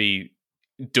seem to be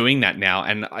doing that now.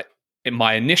 And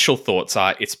my initial thoughts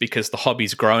are it's because the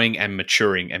hobby's growing and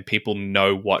maturing and people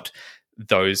know what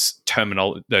those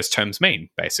terms mean,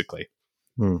 basically.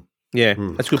 Yeah,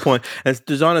 that's a good point. And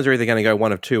designers are either going to go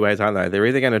one of two ways, aren't they? They're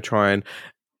either going to try and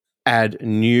add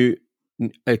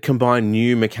combine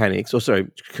new mechanics, also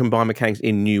combine mechanics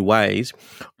in new ways,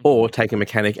 or take a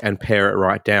mechanic and pare it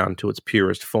right down to its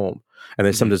purest form. And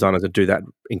there's some designers that do that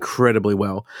incredibly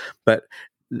well. But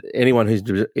anyone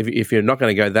if you're not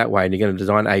going to go that way and you're going to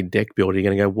design a deck builder, you're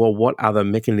going to go, well, what other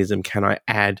mechanism can I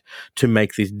add to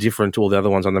make this different to all the other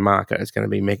ones on the market? It's going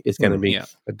to be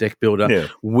a deck builder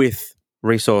with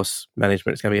resource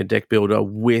management. It's going to be a deck builder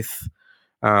with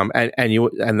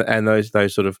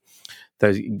those sort of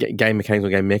those game mechanics or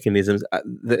game mechanisms.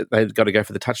 They've got to go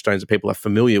for the touchstones that people are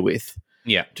familiar with.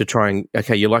 Yeah. To try and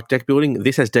you like deck building.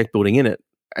 This has deck building in it,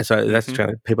 so that's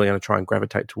people are going to try and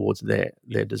gravitate towards their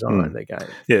design, their game.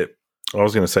 Yeah, I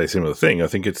was going to say a similar thing. I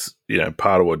think it's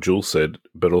part of what Jules said,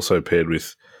 but also paired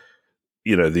with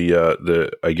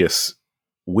the I guess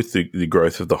with the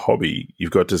growth of the hobby, you've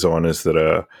got designers that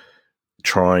are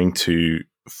trying to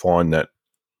find that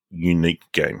unique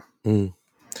game.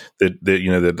 That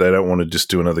they don't want to just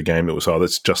do another game that was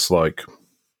that's just like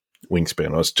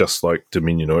Wingspan, or it's just like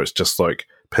Dominion, or it's just like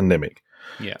Pandemic.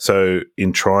 Yeah. So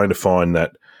in trying to find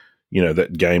that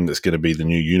that game that's going to be the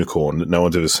new unicorn that no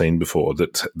one's ever seen before,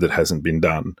 that hasn't been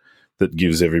done, that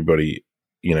gives everybody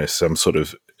some sort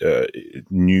of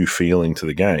new feeling to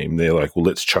the game, they're like, well,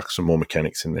 let's chuck some more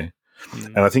mechanics in there.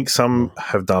 And I think some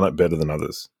have done it better than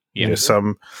others. Yeah.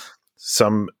 Some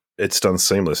it's done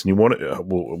seamless. And you want it,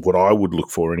 what I would look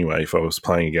for anyway, if I was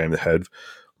playing a game that had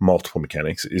multiple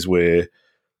mechanics, is where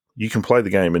you can play the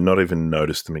game and not even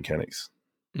notice the mechanics.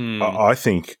 I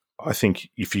think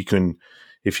if you can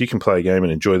play a game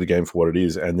and enjoy the game for what it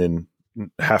is, and then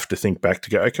have to think back to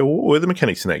go, okay, well, what are the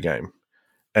mechanics in that game?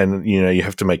 And you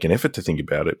have to make an effort to think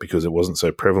about it because it wasn't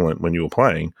so prevalent when you were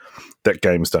playing. That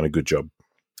game's done a good job.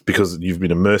 Because you've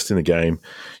been immersed in the game,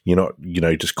 you're not,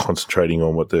 just concentrating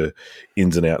on what the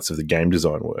ins and outs of the game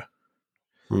design were.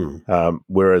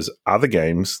 Whereas other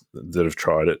games that have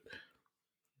tried it,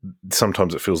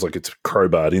 sometimes it feels like it's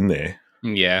crowbarred in there.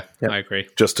 Yeah, I agree.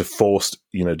 Just to force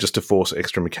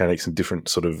extra mechanics and different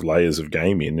sort of layers of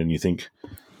game in, and you think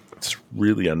it's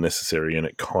really unnecessary, and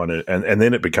it kind of, and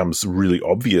then it becomes really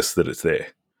obvious that it's there.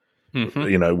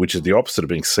 Which is the opposite of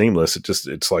being seamless.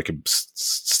 It's like it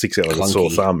sticks out like a sore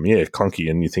thumb. Yeah, clunky.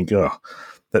 And you think, oh,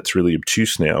 that's really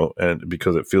obtuse now, and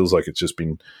because it feels like it's just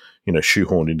been,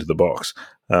 shoehorned into the box.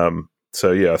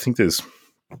 So yeah, I think there's,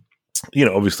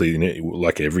 obviously,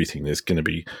 like everything, there's going to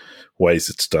be ways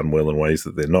it's done well and ways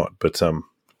that they're not. But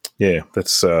yeah,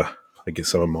 that's I guess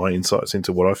some of my insights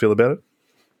into what I feel about it.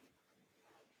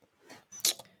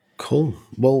 Cool.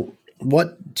 Well,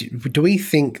 what do we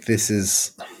think this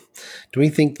is? Do we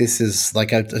think this is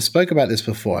like I spoke about this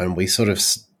before, and we sort of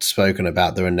spoken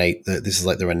about this is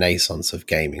like the renaissance of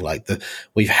gaming. Like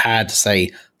we've had,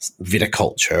 say,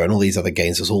 viticulture and all these other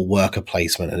games. It's all worker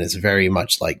placement, and it's very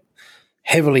much like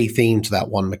heavily themed to that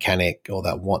one mechanic or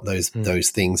those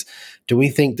things. Do we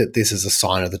think that this is a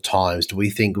sign of the times? Do we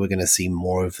think we're going to see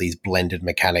more of these blended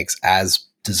mechanics as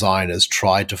designers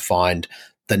try to find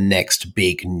the next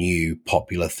big new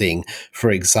popular thing?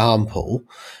 For example,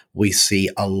 we see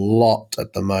a lot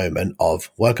at the moment of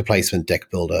worker placement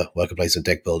deck builder, worker placement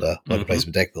deck builder, worker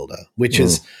placement deck builder, which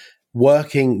is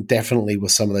working definitely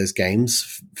with some of those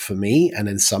games for me, and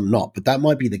then some not. But that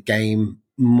might be the game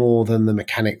more than the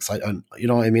mechanics. You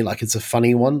know what I mean? Like, it's a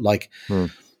funny one. Like,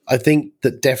 I think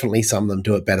that definitely some of them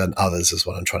do it better than others is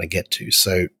what I'm trying to get to.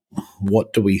 So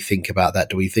what do we think about that?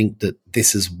 Do we think that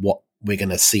this is what we're going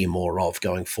to see more of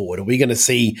going forward? Are we going to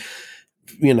see,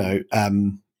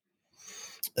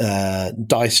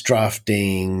 dice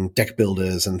drafting, deck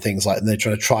builders, and things like that. And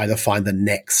they're trying to find the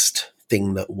next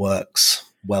thing that works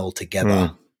well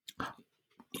together.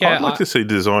 Yeah, I'd like to see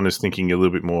designers thinking a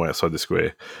little bit more outside the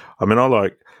square. I mean, I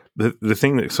like the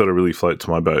thing that sort of really floats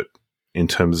my boat in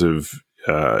terms of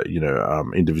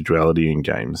individuality in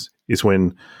games is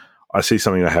when I see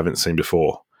something I haven't seen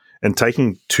before, and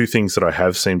taking two things that I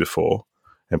have seen before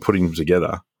and putting them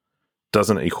together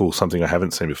doesn't equal something I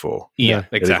haven't seen before. Yeah,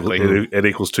 exactly. It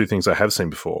equals two things I have seen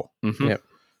before. Mm-hmm.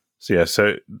 Yep.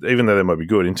 So even though they might be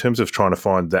good, in terms of trying to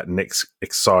find that next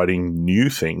exciting new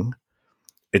thing,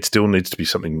 it still needs to be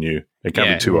something new. It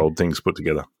can't be two old things put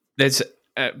together. There's,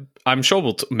 I'm sure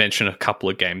we'll mention a couple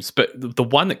of games, but the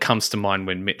one that comes to mind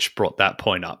when Mitch brought that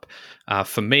point up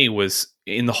for me was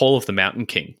in the Hall of the Mountain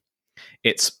King.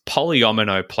 It's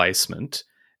polyomino placement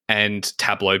and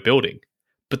tableau building.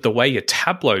 But the way your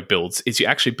tableau builds is you're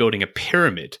actually building a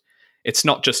pyramid. It's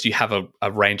not just you have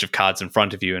a range of cards in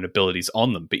front of you and abilities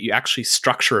on them, but you actually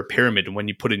structure a pyramid. And when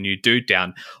you put a new dude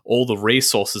down, all the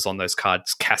resources on those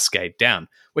cards cascade down,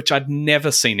 which I'd never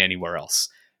seen anywhere else.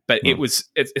 But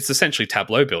it's essentially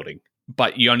tableau building.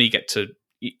 But you only get to,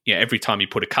 every time you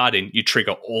put a card in, you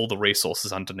trigger all the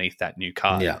resources underneath that new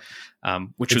card. Yeah.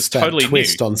 Which it's was totally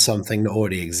twist new. on something that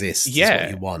already exists. Yeah. Is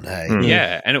what you want. Hey. Mm.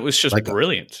 Yeah, and it was just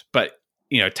brilliant. But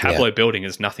tableau building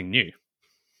is nothing new.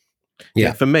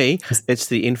 Yeah. For me, it's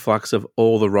the influx of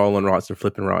all the roll and writes and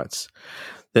flip and writes.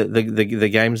 The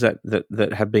games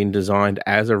that have been designed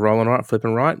as a roll and write, flip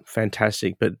and write,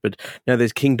 fantastic. But now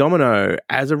there's King Domino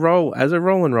as a roll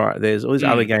and write. There's all these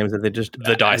other games that they're just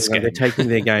the dice game. They're taking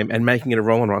their game and making it a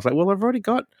roll and write. It's like, well, I've already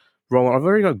got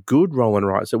good roll and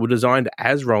writes that were designed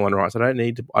as roll and writes.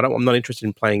 I'm not interested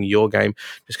in playing your game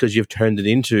just because you've turned it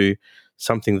into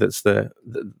something that's the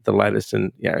latest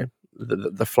and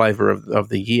the flavor of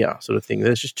the year sort of thing.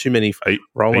 There's just too many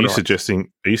roll and writes.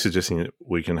 Are you suggesting that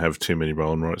we can have too many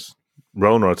roll and writes?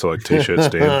 Roll and writes are like t-shirts,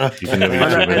 Dan. You can never get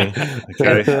too many.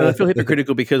 Okay. And I feel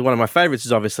hypocritical because one of my favorites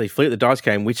is obviously Fleet the Dice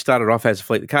game, which started off as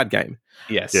Fleet the Card game.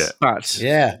 Yes. Yeah. But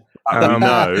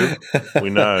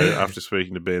we know after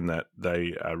speaking to Ben that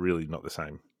they are really not the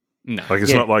same. No. Like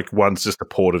it's not like one's just a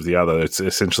port of the other. It's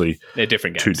essentially they're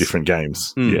different games. two different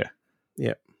games. Mm.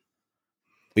 Yeah.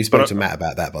 We spoke to Matt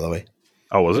about that, by the way.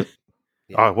 Oh, was it?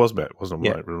 Yeah. Oh, it was Matt. It wasn't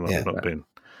Yeah. not Ben.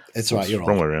 It's right. You're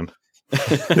wrong right. way around.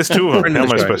 There's two of them. How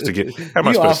am I supposed to get? How am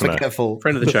I You are supposed to know? forgetful.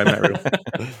 friend of the show, Matt Riddle.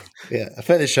 Yeah, a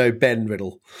friend of the show, Ben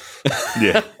Riddle.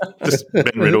 Yeah, just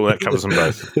Ben Riddle. That covers them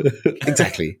both.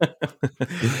 Exactly.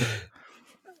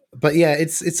 But yeah,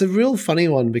 it's a real funny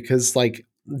one because, like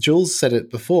Jules said it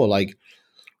before, like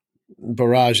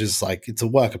Barrage is like it's a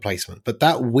worker placement, but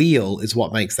that wheel is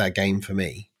what makes that game for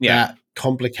me. Yeah. That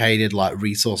complicated like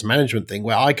resource management thing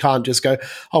where I can't just go,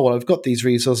 oh well, I've got these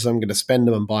resources, I'm going to spend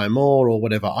them and buy more or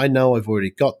whatever. I know I've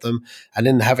already got them, and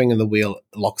then having the wheel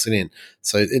locks it in.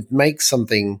 So it makes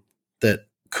something that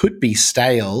could be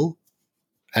stale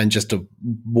and just a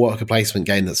worker placement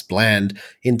game that's bland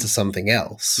into something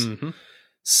else. Mm-hmm.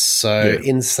 So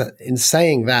in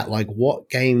saying that, like, what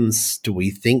games do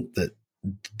we think that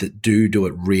do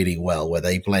it really well, where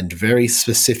they blend very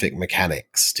specific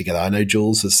mechanics together? I know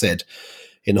Jules has said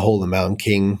in the Hall of the Mountain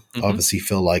King, obviously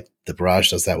feel like the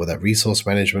Barrage does that with that resource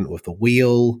management with the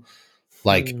wheel.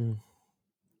 Like,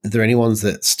 are there any ones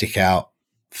that stick out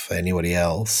for anybody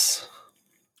else?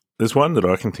 There's one that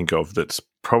I can think of that's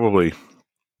probably.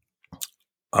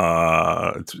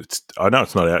 I know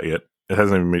it's not out yet. It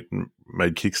hasn't even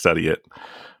made Kickstarter yet,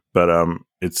 but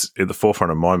it's at the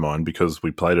forefront of my mind because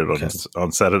we played it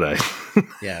on Saturday.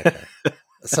 Yeah. Okay.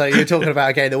 So you're talking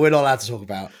about a game that we're not allowed to talk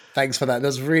about. Thanks for that.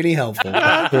 That's really helpful.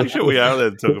 Pretty sure we are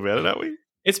allowed to talk about it, aren't we?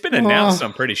 It's been announced,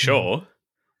 I'm pretty sure.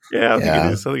 Yeah, I think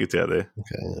it is. I think it's out there.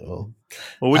 Okay.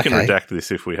 Well, we can redact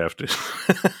this if we have to.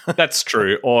 That's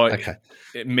true. Or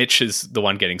Mitch is the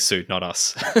one getting sued, not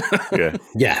us. Yeah.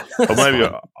 Yeah. Or maybe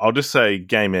I'll just say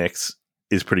Game X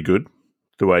is pretty good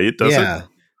the way it does it.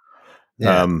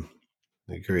 Yeah.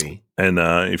 I agree. And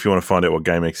if you want to find out what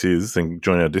Game X is, then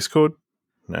join our Discord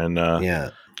and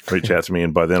reach out to me.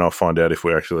 And by then I'll find out if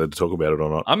we're actually allowed to talk about it or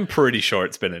not. I'm pretty sure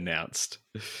it's been announced.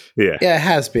 Yeah. Yeah, it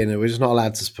has been. We're just not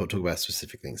allowed to talk about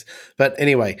specific things. But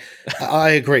anyway,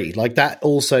 I agree. Like, that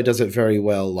also does it very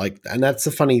well. Like, and that's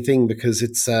a funny thing because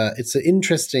it's an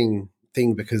interesting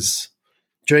thing because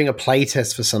during a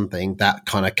playtest for something that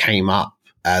kind of came up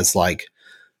as like,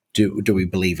 do we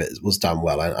believe it was done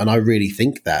well? And I really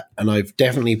think that. And I've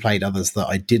definitely played others that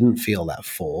I didn't feel that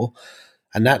for.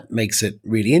 And that makes it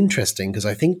really interesting because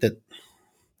I think that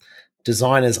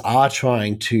designers are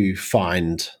trying to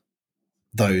find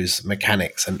those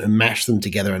mechanics and mash them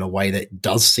together in a way that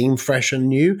does seem fresh and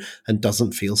new and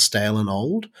doesn't feel stale and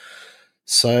old.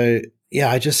 So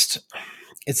yeah,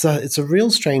 it's a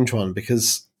real strange one,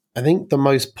 because I think the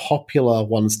most popular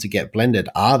ones to get blended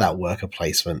are that worker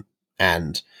placement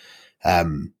and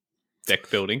deck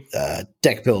building.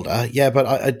 Deck builder. Yeah,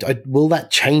 but I will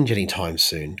that change anytime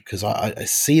soon? Because I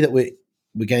see that we're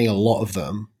getting a lot of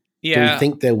them. Yeah. Do we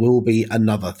think there will be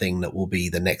another thing that will be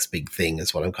the next big thing,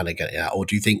 is what I'm kind of getting at? Or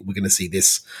do you think we're going to see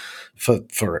this for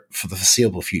the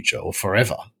foreseeable future or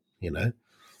forever, you know?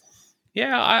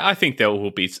 Yeah, I think there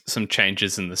will be some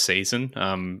changes in the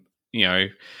season.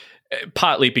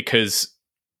 Partly because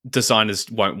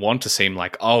designers won't want to seem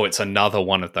like, oh, it's another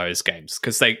one of those games,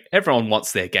 because everyone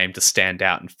wants their game to stand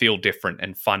out and feel different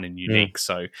and fun and unique.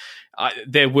 So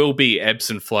there will be ebbs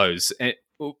and flows.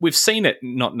 We've seen it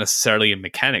not necessarily in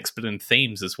mechanics, but in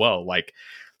themes as well. Like,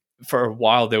 for a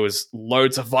while there was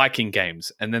loads of Viking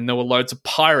games, and then there were loads of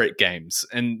pirate games,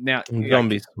 and now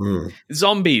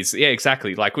zombies. Yeah,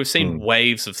 exactly. Like, we've seen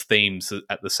waves of themes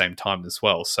at the same time as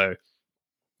well. So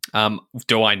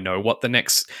do I know what the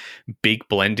next big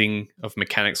blending of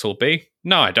mechanics will be?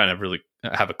 No, I don't really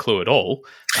have a clue at all.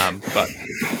 But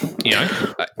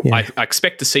I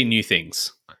expect to see new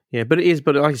things. Yeah, but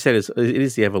like you said, it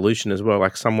is the evolution as well.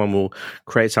 Like, someone will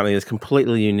create something that's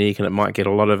completely unique, and it might get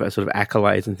a lot of sort of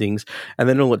accolades and things. And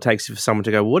then all it takes is for someone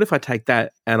to go, well, what if I take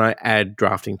that and I add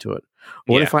drafting to it?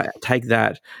 What if I take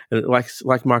that, like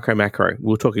micro macro?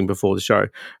 We were talking before the show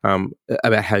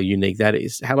about how unique that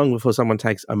is. How long before someone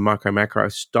takes a micro macro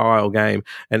style game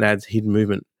and adds hidden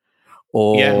movement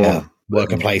or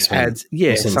worker placement, adds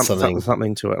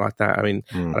something to it like that? I mean,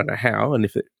 I don't know how, and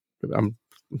I'm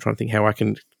trying to think how I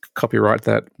can copyright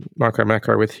that micro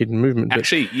macro with hidden movement.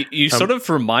 Actually, you sort of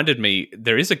reminded me,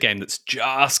 there is a game that's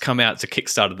just come out to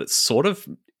Kickstarter that sort of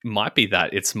might be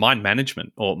that. It's Mind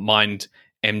Management, or Mind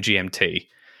MGMT.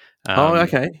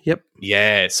 Okay. Yep.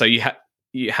 Yeah. So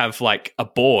you have like a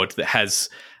board that has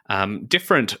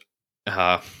different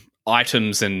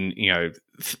items and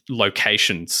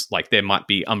locations. Like, there might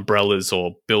be umbrellas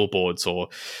or billboards or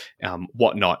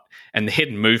whatnot, and the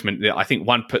hidden movement. I think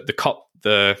one put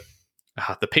the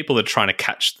people that are trying to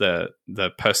catch the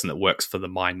person that works for the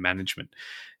mine management.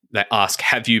 They ask,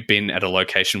 have you been at a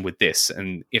location with this?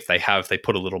 And if they have, they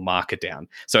put a little marker down.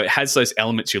 So it has those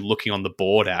elements you're looking on the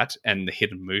board at, and the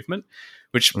hidden movement,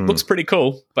 which looks pretty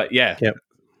cool. But yeah. Yep.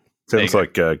 Sounds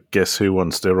like Guess Who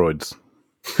on steroids.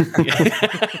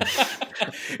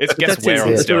 It's Guess Where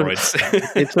on steroids.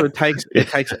 It sort of takes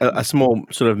a small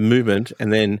sort of movement,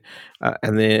 and then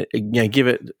give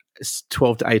it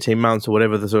 12 to 18 months or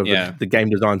whatever the sort of the game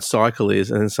design cycle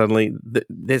is, and then suddenly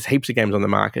there's heaps of games on the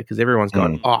market because everyone's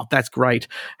gone, oh, that's great.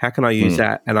 How can I use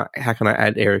that? And how can I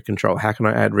add area control? How can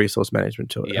I add resource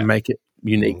management to it and make it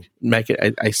unique, make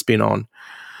it a spin on?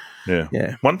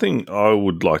 Yeah. One thing I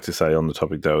would like to say on the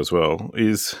topic though as well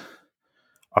is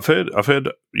I've heard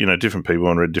different people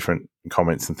and read different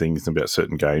comments and things about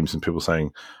certain games, and people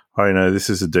saying, oh, this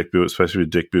is a deck builder, it's supposed to be a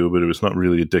deck builder, but it was not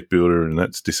really a deck builder, and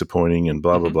that's disappointing, and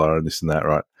blah, blah, blah, and this and that,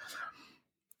 right?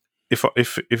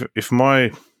 If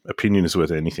my opinion is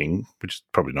worth anything, which is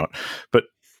probably not, but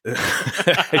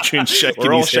Adrian's shaking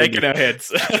We're all shaking our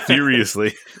heads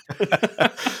furiously.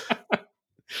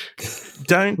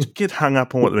 Don't get hung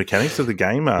up on what the mechanics of the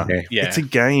game are. Yeah. It's a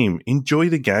game. Enjoy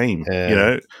the game.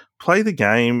 Play the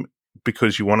game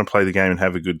because you want to play the game and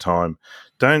have a good time.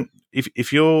 Don't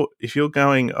if you're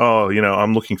going,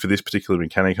 I'm looking for this particular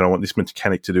mechanic and I want this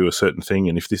mechanic to do a certain thing,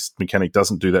 and if this mechanic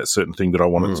doesn't do that certain thing that I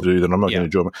want it to do, then I'm not going to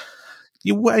enjoy it.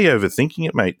 You're way overthinking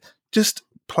it, mate. Just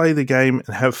play the game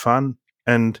and have fun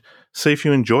and see if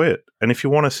you enjoy it. And if you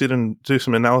want to sit and do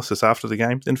some analysis after the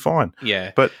game, then fine.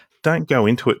 Yeah. But don't go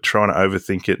into it trying to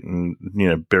overthink it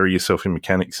and bury yourself in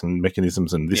mechanics and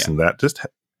mechanisms and this and that. Just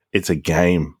it's a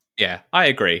game. Yeah, I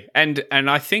agree. And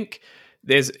I think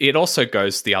it also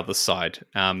goes the other side.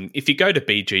 If you go to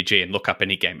BGG and look up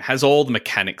any game, it has all the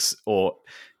mechanics, or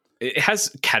it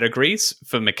has categories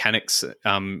for mechanics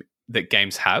that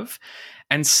games have,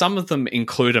 and some of them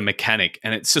include a mechanic,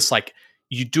 and it's just like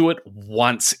you do it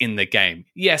once in the game.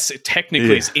 Yes, it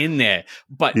technically is in there,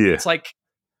 but it's like,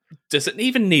 does it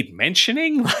even need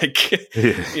mentioning?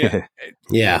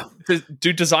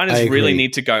 Do designers really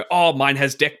need to go, oh, mine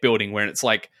has deck building, where it's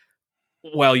like,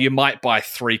 well, you might buy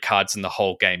 3 cards in the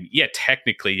whole game. Yeah,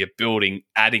 technically you're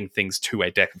adding things to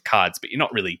a deck of cards, but you're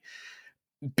not really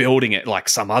building it like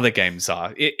some other games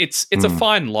are. It's a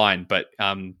fine line, but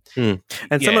and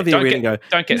some of you really go,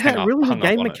 don't get hung up. Really hung a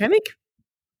game up mechanic?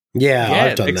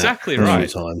 I've done exactly that right. a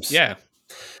few times. Yeah.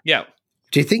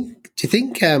 Do you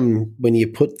think when you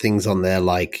put things on there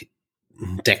like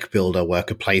deck builder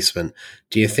worker placement,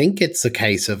 do you think it's a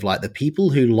case of like the people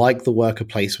who like the worker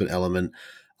placement element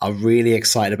are really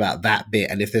excited about that bit,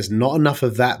 and if there's not enough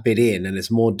of that bit in and it's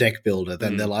more deck builder,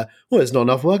 then they're like, well, there's not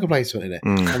enough worker placement in it.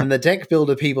 And then the deck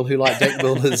builder people who like deck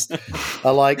builders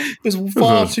are like, there's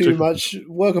far too much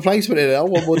worker placement in it. I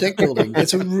want more deck building.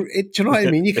 Do you know what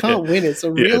I mean? You can't win. It's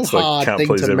a real hard can't thing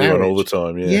please to everyone manage all the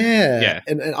time.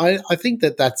 And I think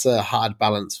that's a hard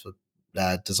balance for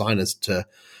designers to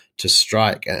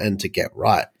strike and to get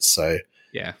right. So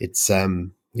it's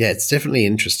it's definitely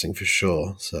interesting for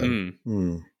sure. So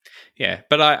yeah,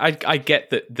 but I get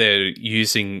that they're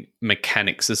using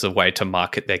mechanics as a way to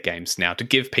market their games now, to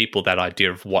give people that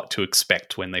idea of what to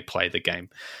expect when they play the game.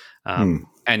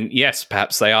 And yes,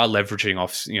 perhaps they are leveraging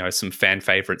off some fan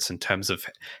favorites in terms of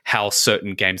how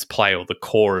certain games play, or the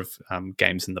core of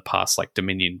games in the past, like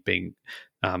Dominion being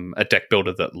a deck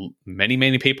builder that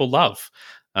many people love.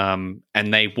 And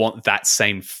they want that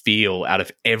same feel out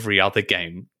of every other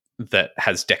game that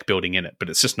has deck building in it, but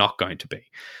it's just not going to be.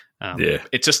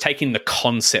 It's just taking the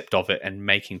concept of it and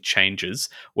making changes,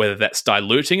 whether that's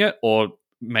diluting it or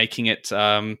making it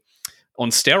on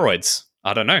steroids.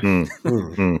 I don't know.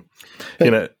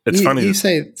 It's funny. You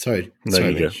say, sorry. No,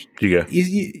 you go. You go.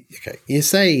 Okay. You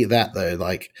say that though,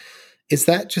 like, is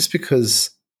that just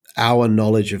because our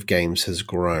knowledge of games has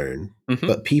grown,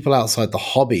 but people outside the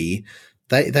hobby,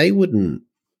 they wouldn't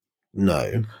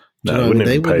know? No, they wouldn't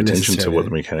even pay attention to what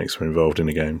the mechanics were involved in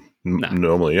a game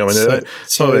normally. I mean,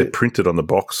 they're printed on the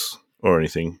box or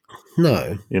anything.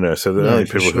 No. So the only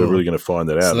people who are really going to find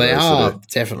that out. So they are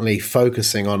definitely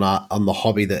focusing on the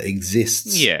hobby that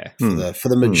exists for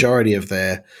the majority of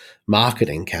their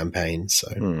marketing campaign.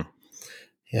 So,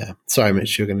 yeah. Sorry,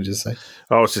 Mitch, you were going to just say?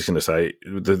 I was just going to say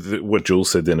what Jules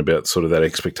said then about sort of that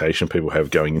expectation people have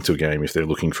going into a game if they're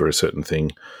looking for a certain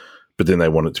thing, but then they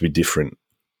want it to be different.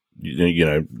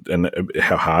 And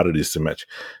how hard it is to match.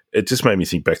 It just made me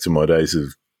think back to my days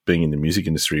of being in the music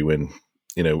industry when,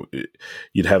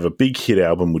 you'd have a big hit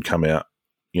album would come out,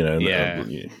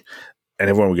 and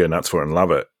everyone would go nuts for it and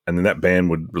love it. And then that band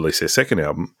would release their second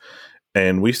album.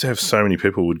 And we used to have so many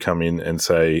people would come in and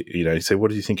say, what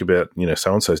do you think about,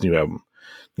 so-and-so's new album?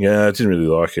 Yeah, I didn't really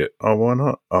like it. Oh, why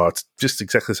not? Oh, it's just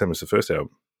exactly the same as the first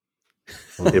album.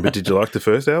 Yeah, but did you like the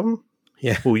first album?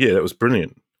 Yeah. Well, yeah, that was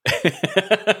brilliant.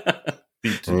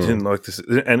 You didn't like this,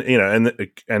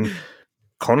 and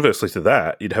conversely to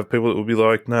that, you'd have people that would be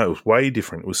like, "No, it was way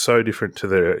different. It was so different to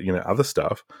their other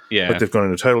stuff. But they've gone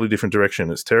in a totally different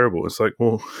direction. It's terrible." It's like,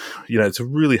 well, it's a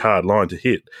really hard line to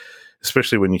hit,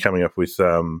 especially when you're coming up with,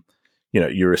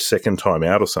 you're a second time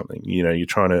out or something. You're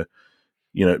trying to,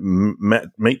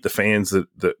 meet the fans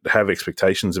that have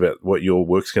expectations about what your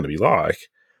work's going to be like.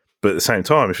 But at the same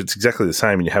time, if it's exactly the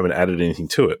same and you haven't added anything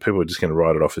to it, people are just going to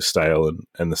write it off as stale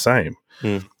and the same.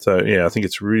 So, I think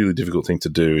it's a really difficult thing to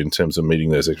do in terms of meeting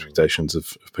those expectations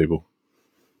of people.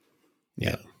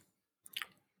 Yeah.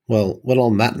 Well,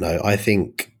 on that note, I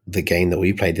think the game that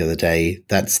we played the other day,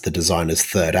 that's the designer's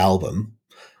third album,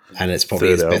 and it's probably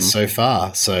his best so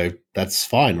far. So that's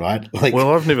fine, right?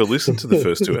 Well, I've never listened to the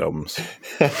first two albums.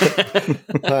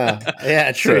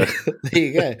 Yeah, true. So, there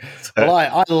you go. Well,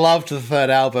 I loved the third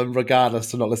album,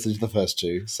 regardless of not listening to the first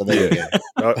two. So there you go.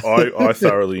 I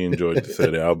thoroughly enjoyed the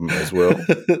third album as well.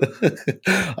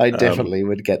 I definitely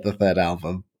would get the third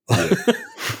album.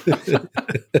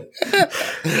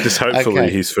 Just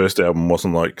hopefully his first album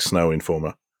wasn't like Snow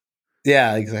Informer.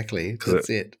 Yeah, exactly. That's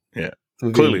it. Yeah.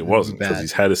 Clearly it wasn't, because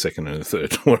he's had a second and a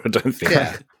third one, I don't think.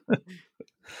 Yeah.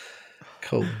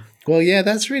 Cool. Well, yeah,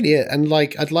 that's really it. And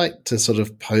I'd like to sort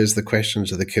of pose the question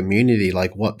to the community,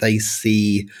 like what they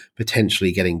see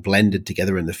potentially getting blended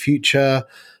together in the future,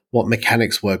 what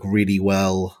mechanics work really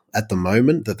well at the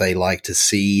moment that they like to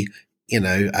see,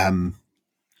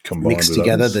 mixed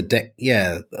together,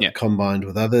 combined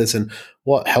with others, and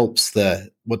what helps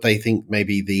what they think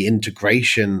maybe the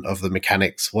integration of the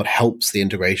mechanics, what helps the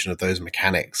integration of those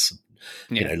mechanics.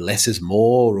 Less is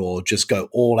more, or just go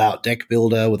all out deck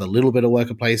builder with a little bit of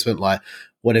worker placement, like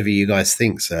whatever you guys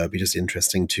think. So it'd be just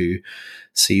interesting to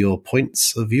see your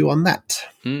points of view on that.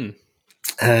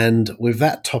 And with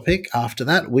that topic, after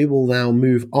that, we will now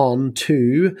move on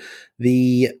to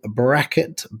the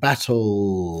bracket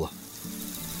battle.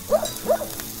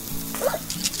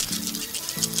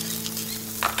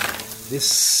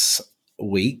 This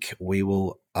week we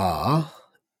are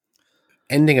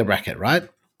ending a bracket, right?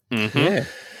 Mm-hmm. Yeah.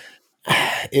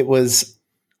 It was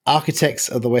Architects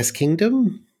of the West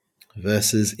Kingdom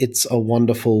versus It's a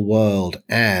Wonderful World.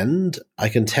 And I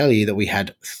can tell you that we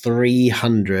had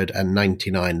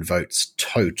 399 votes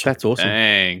total. That's awesome.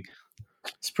 Dang.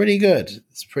 It's pretty good.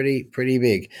 It's pretty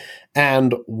big.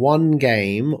 And one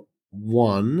game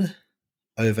won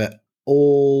over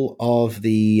all of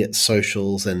the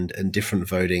socials and different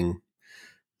voting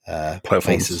Platforms.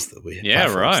 places that we Yeah,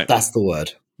 platforms. right. That's the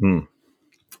word. Mm.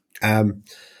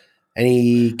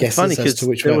 Any It's guesses funny as because to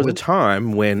which there way it was a went?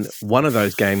 time when one of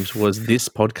those games was this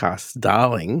podcast's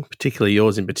darling, particularly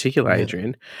yours in particular, Yeah.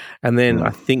 Adrian. And then I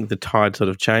think the tide sort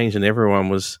of changed, and everyone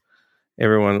was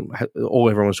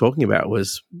talking about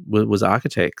was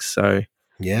Architects. So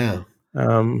Yeah.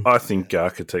 I think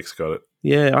Architects got it.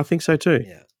 yeah, I think so too.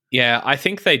 Yeah. Yeah, I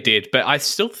think they did, but I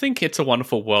still think It's a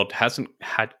Wonderful World hasn't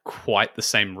had quite the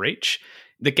same reach.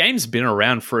 The game's been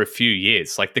around for a few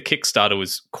years. Like the Kickstarter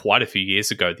was quite a few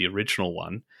years ago, the original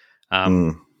one,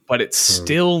 but it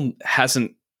still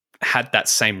hasn't had that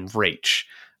same reach.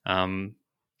 But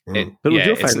it was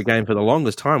your favourite game for the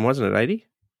longest time, wasn't it, 80?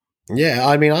 Yeah,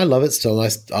 I mean, I love it still. I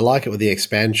like it with the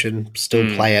expansion.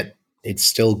 Still play it. It's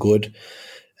still good.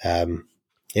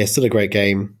 It's still a great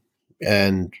game.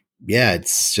 And yeah,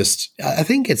 it's just, I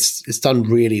think it's done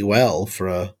really well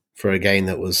for a game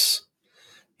that was,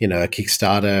 a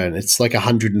Kickstarter, and it's like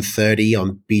 130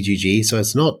 on BGG, so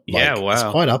it's not it's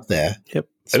quite up there. Yep.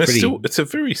 It's a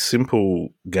very simple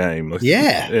game. Like,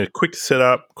 quick to set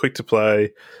up, quick to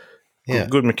play,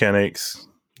 good mechanics.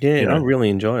 Yeah, I really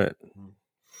enjoy it.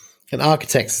 And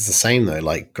Architects is the same though,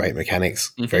 like great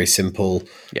mechanics, very simple.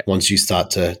 Yep. Once you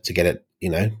start to get it,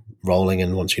 rolling,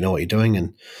 and once you know what you're doing,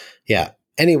 and yeah.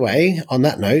 Anyway, on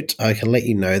that note, I can let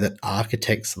you know that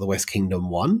Architects of the West Kingdom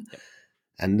won,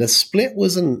 and the split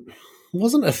wasn't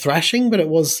a thrashing, but it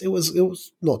was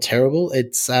not terrible.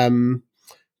 It's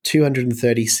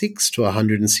 236 to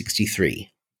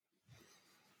 163.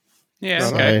 Yeah,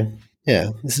 okay. So,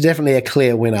 yeah, it's definitely a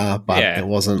clear winner, but it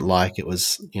wasn't like it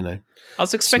was, I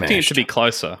was expecting it to be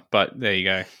closer, but there you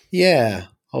go. Yeah,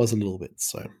 I was a little bit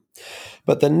so.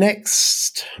 But the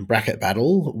next bracket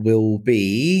battle will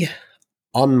be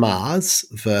On Mars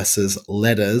versus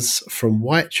Letters from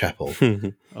Whitechapel.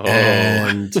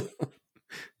 And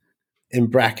in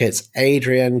brackets,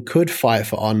 Adrian could fight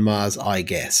for On Mars, I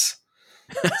guess.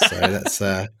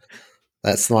 So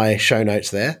that's my show notes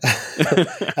there.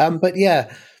 But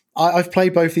yeah, I've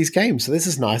played both these games, so this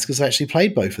is nice because I actually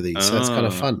played both of these, so it's kind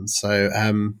of fun. So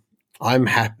I'm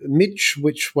happy. Mitch,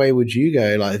 which way would you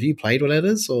go? Like, have you played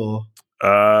Letters or?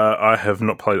 I have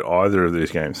not played either of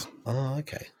these games. Oh,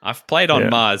 okay. I've played On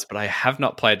Mars, but I have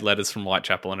not played Letters from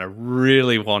Whitechapel, and I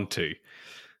really want to.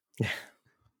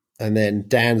 And then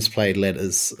Dan's played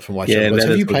Letters from Whitechapel. So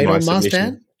have you played On Mars,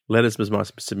 Dan? Letters was my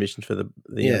submission for the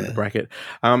bracket.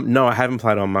 No, I haven't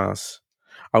played On Mars.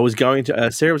 I was going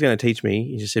to. Sarah was going to teach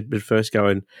me. She said, "But first, go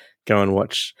and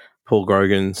watch Paul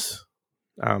Grogan's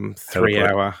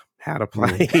 3-hour how to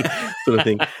play sort of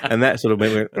thing." And that sort of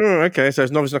went, okay, so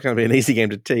it's not going to be an easy game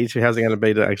to teach. How's it going to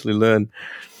be to actually learn?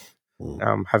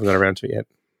 Haven't got around to it yet.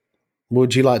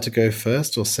 Would you like to go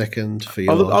first or second for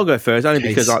your I'll go first, only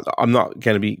case? because I'm not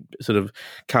going to be sort of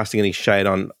casting any shade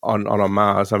on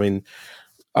Mars. I mean,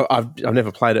 I've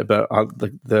never played it, but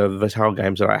the Vital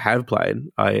games that I have played,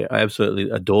 I absolutely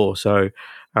adore. So,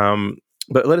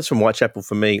 but Letters from Whitechapel,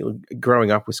 for me,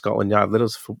 growing up with Scotland Yard,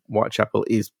 Letters from Whitechapel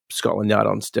is Scotland Yard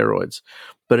on steroids.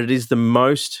 But it is the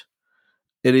most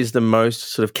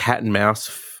sort of cat and mouse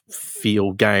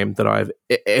feel game that I've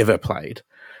ever played,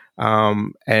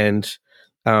 and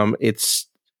it's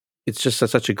just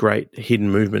such a great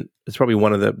hidden movement. It's probably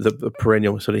one of the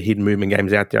perennial sort of hidden movement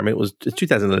games out there. I mean, it's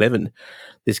 2011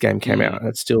 this game came out, and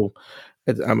it's still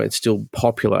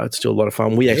popular. It's still a lot of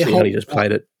fun. We actually only just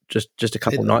played it just a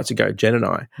couple of nights ago, Jen and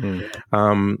I,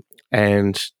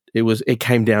 and it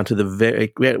came down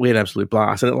to we had an absolute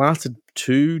blast, and it lasted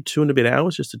two and a bit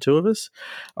hours, just the two of us.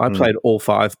 I played all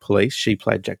 5 police. She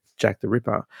played Jack the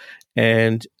Ripper,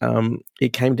 and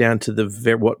it came down to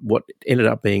what ended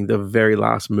up being the very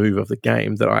last move of the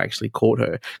game that I actually caught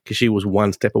her, because she was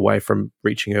one step away from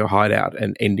reaching her hideout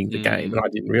and ending the game, and I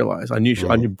didn't realize. I knew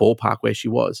ballpark where she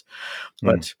was,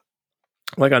 but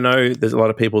like, I know there's a lot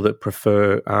of people that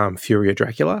prefer Fury of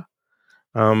Dracula,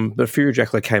 but Fury of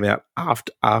Dracula came out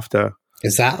after.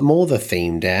 Is that more the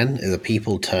theme, Dan? Is the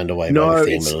people turned away by the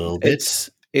theme a little bit?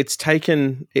 It's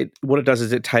taken it. What it does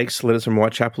is it takes Letters from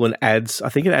Whitechapel and adds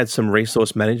some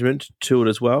resource management to it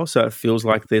as well. So it feels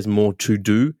like there's more to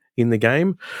do in the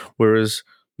game, whereas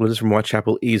Letters from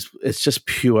Whitechapel it's just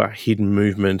pure hidden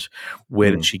movement.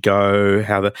 Where did she go?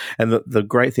 The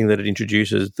great thing that it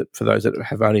introduces, that for those that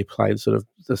have only played sort of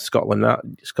the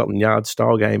Scotland Yard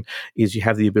style game, is you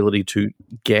have the ability to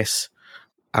guess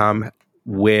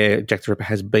where Jack the Ripper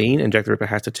has been, and Jack the Ripper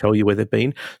has to tell you where they've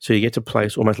been. So you get to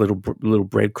place almost little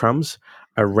breadcrumbs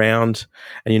around,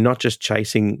 and you're not just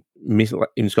chasing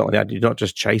in Scotland Yard. You're not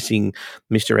just chasing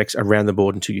Mr. X around the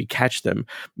board until you catch them.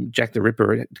 Jack the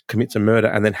Ripper commits a murder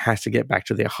and then has to get back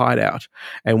to their hideout.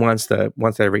 And once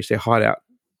they reach their hideout,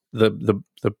 the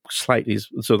slate is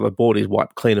the board is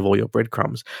wiped clean of all your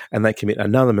breadcrumbs, and they commit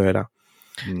another murder.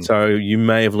 So you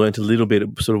may have learnt a little bit,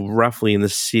 sort of roughly in the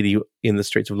city, in the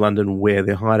streets of London, where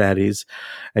their hideout is,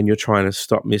 and you're trying to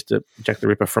stop Mr. Jack the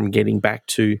Ripper from getting back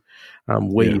to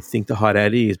where you think the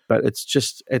hideout is. But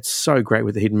it's so great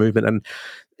with the hidden movement, and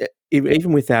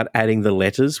even without adding the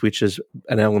letters, which is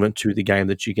an element to the game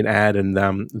that you can add, and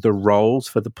the roles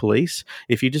for the police.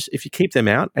 If you keep them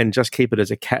out and just keep it as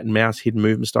a cat and mouse hidden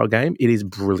movement style game, it is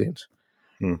brilliant.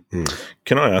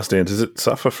 Can I ask, Dan, does it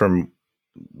suffer from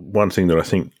one thing that I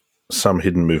think some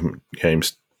hidden movement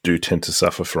games do tend to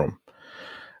suffer from,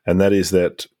 and that is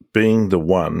that being the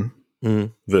one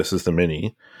versus the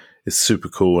many is super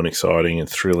cool and exciting and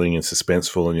thrilling and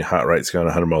suspenseful, and your heart rate's going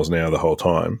 100 miles an hour the whole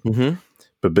time.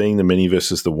 But being the many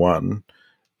versus the one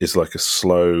is like a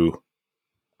slow,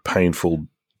 painful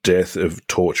death of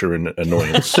torture and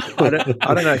annoyance. I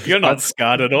don't know. You're not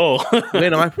scarred at all.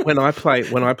 when I play,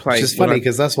 it's just funny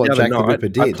because that's what Jack the Ripper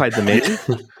did. I played the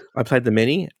many. I played the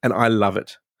many, and I love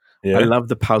it. Yeah. I love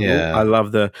the puzzle. Yeah. I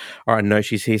love all right, no,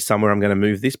 she's here somewhere. I'm going to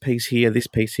move this piece here,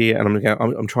 and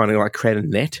I'm trying to like create a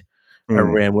net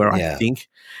around where I think.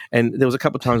 And there was a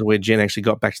couple of times where Jen actually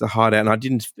got back to the hideout, and I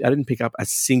didn't pick up a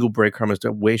single breadcrumb as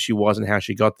to where she was and how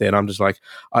she got there. And I'm just like,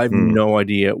 I have no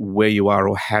idea where you are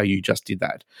or how you just did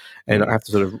that. And I have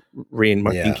to sort of rein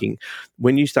my thinking.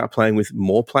 When you start playing with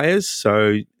more players,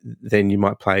 so then you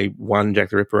might play one Jack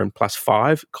the Ripper and plus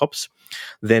 5 cops,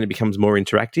 then it becomes more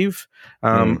interactive.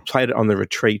 Played it on the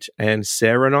retreat, and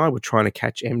Sarah and I were trying to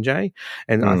catch MJ,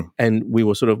 and we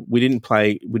were we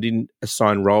didn't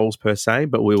assign roles per se,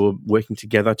 but we were working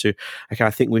together to, okay,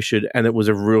 I think we should, and it was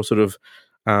a real sort of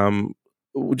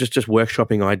just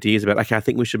workshopping ideas about, okay, I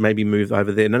think we should maybe move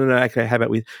over there. No, okay, how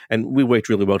about and we worked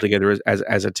really well together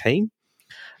as a team.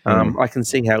 I can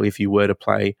see how if you were to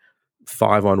play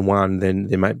 5-on-1, then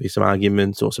there might be some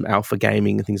arguments or some alpha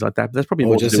gaming and things like that. But that's probably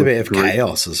more just a bit of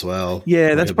chaos as well.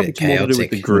 Yeah, that's probably more to do with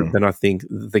the group than I think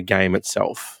the game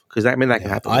itself. Because that can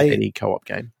happen with any co-op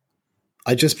game.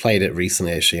 I just played it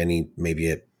recently, actually, only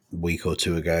maybe a week or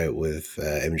two ago with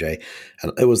MJ,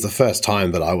 and it was the first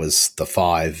time that I was the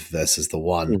 5 versus the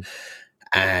 1.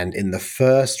 And in the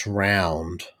first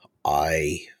round,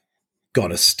 I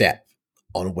got a step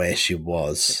on where she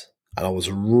was. And I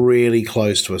was really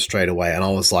close to her straight away. And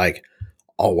I was like,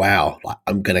 oh, wow,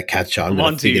 I'm going to catch her. I'm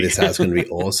going to figure this out. It's going to be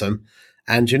awesome.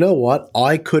 And you know what?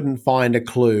 I couldn't find a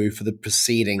clue for the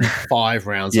preceding 5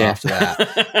 rounds after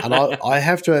that. And I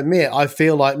have to admit, I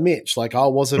feel like Mitch. Like, I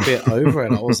was a bit over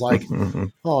it. I was like,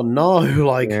 oh, no.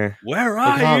 Like, where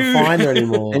are you? I can't find her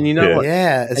anymore. And you know what?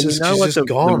 Yeah, it's just, she's just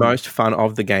gone. The most fun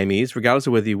of the game is, regardless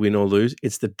of whether you win or lose,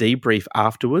 it's the debrief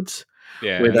afterwards.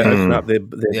 Where they open up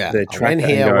their track. Went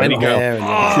here, went there.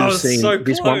 Oh, so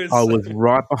this close. one. I was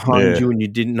right behind you and you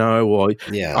didn't know, or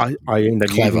I ended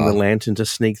up using the lantern to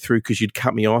sneak through because you'd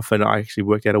cut me off, and I actually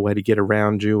worked out a way to get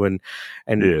around you. And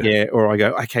or I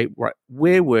go, okay, right,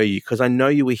 where were you? Because I know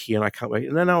you were here, and I can't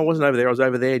wait. No, I wasn't over there. I was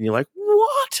over there, and you're like,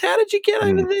 what? How did you get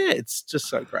over there? It's just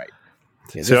so great.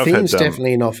 Yeah, the theme's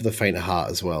definitely not for the faint of heart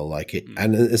as well. Like it,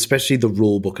 and especially the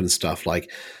rule book and stuff. Like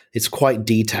it's quite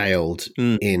detailed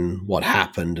in what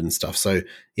happened and stuff. So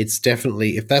it's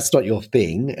definitely, if that's not your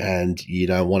thing and you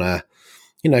don't want to,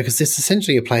 because it's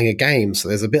essentially you're playing a game. So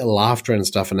there's a bit of laughter and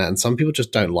stuff in that. And some people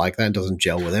just don't like that and doesn't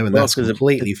gel with them. And that's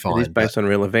completely fine. It is based on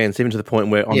real events, even to the point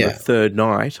where on the third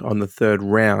night, on the third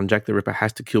round, Jack the Ripper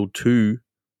has to kill 2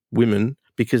 women,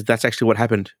 because that's actually what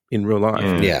happened in real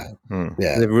life.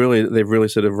 They've really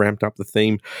sort of ramped up the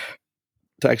theme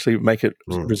to actually make it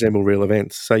resemble real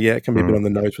events. So it can be a bit on the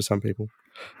nose for some people.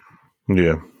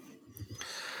 Yeah.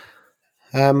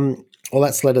 Well,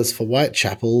 that's letters for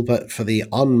Whitechapel, but for the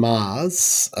On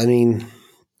Mars, I mean,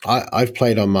 I've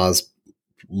played On Mars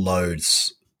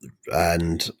loads,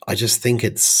 and I just think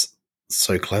it's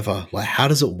so clever. Like, how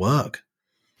does it work?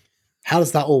 How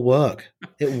does that all work?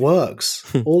 It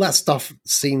works. All that stuff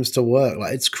seems to work.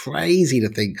 Like, it's crazy to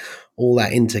think all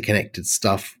that interconnected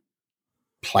stuff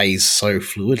plays so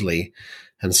fluidly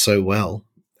and so well.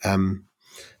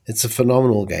 It's a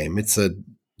phenomenal game. It's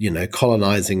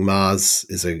colonizing Mars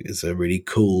is a really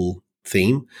cool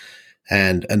theme,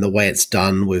 and the way it's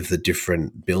done with the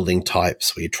different building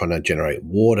types, where you're trying to generate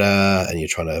water and you're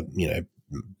trying to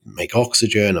make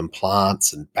oxygen and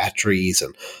plants and batteries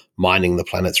and mining the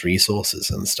planet's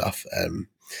resources and stuff.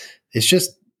 It's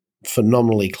just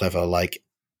phenomenally clever. Like,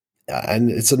 and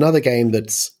it's another game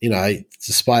that's,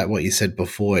 despite what you said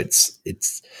before, it's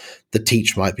the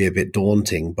teach might be a bit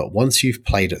daunting, but once you've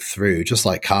played it through, just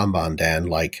like Kanban, Dan,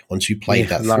 like once you played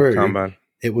that through, Kanban.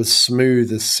 It was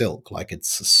smooth as silk. Like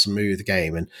it's a smooth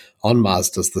game, and On Mars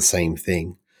does the same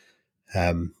thing.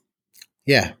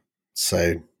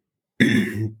 So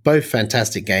both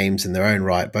fantastic games in their own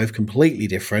right, both completely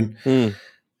different.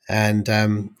 And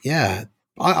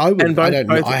I would. And both, I don't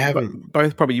know. I haven't.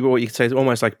 Both probably what you could say is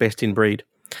almost like best in breed.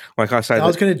 Like I say, I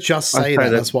was going to just say that.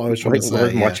 That's what I was trying to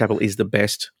say. Whitechapel is the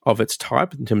best of its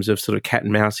type in terms of sort of cat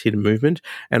and mouse hidden movement,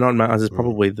 and On Mars is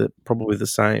probably the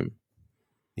same.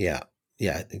 Yeah,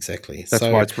 exactly. That's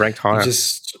why it's ranked higher.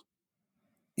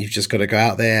 You've just got to go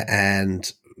out there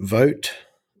and vote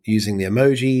using the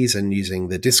emojis and using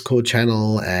the Discord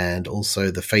channel and also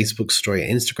the Facebook story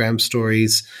and Instagram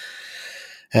stories.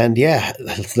 And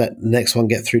let's let the next one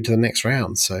get through to the next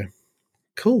round. So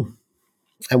cool.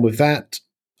 And with that,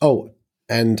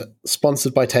 and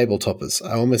sponsored by Tabletoppers.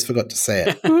 I almost forgot to say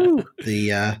it.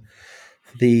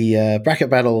 The bracket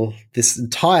battle, this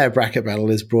entire bracket battle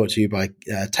is brought to you by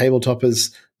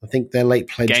Tabletoppers. I think their late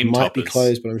pledge might be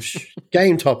closed, but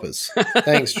Game Toppers.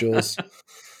 Thanks, Jules.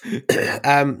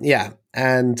 I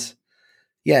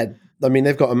mean,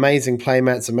 they've got amazing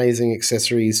playmats, amazing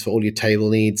accessories for all your table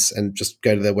needs, and just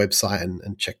go to their website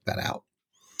and check that out.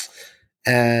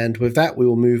 And with that, we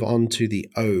will move on to the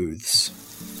oaths.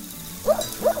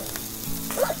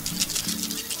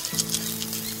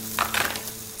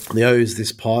 The oaths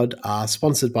this pod are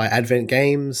sponsored by Advent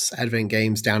Games. Advent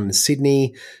Games down in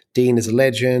Sydney. Dean is a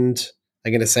legend.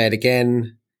 I'm going to say it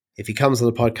again. If he comes on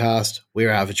the podcast,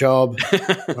 we're out of a job. He's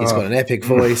got an epic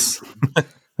voice.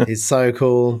 He's so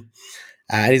cool.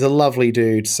 And he's a lovely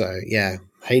dude. So, yeah.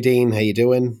 Hey, Dean. How you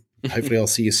doing? Hopefully I'll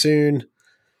see you soon.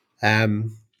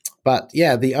 But,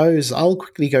 yeah, the O's, I'll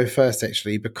quickly go first,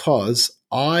 actually, because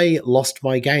I lost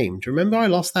my game. Do you remember I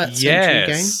lost that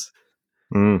Century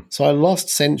game? So I lost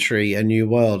Century, A New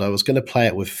World. I was going to play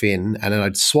it with Finn, and then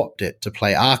I'd swapped it to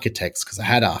play Architects because I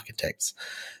had Architects.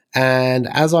 And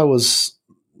as I was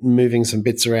moving some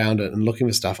bits around and looking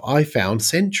for stuff, I found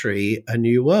Century, A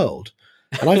New World.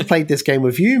 And I've played this game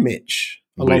with you, Mitch,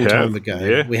 a long time ago.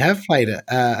 Yeah. We have played it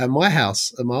at my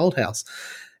house, at my old house.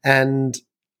 And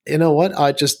you know what?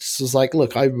 I just was like,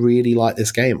 look, I really like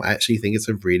this game. I actually think it's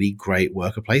a really great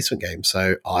worker placement game.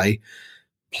 So I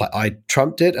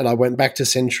trumped it and I went back to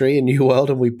Century, A New World,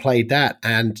 and we played that.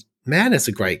 And man, it's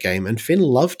a great game. And Finn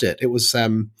loved it. It was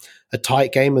a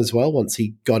tight game as well. Once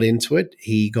he got into it,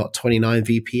 he got 29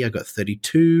 VP. I got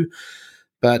 32.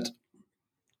 But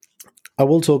I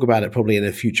will talk about it probably in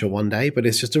a future one day. But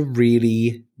it's just a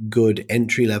really good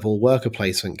entry-level worker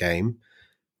placement game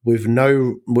with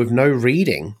no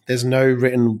reading. There's no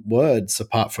written words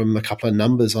apart from a couple of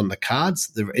numbers on the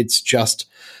cards. It's just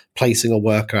placing a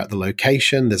worker at the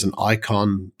location. There's an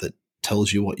icon that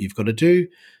tells you what you've got to do.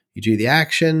 You do the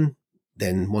action.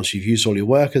 Then once you've used all your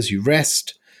workers, you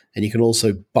rest. And you can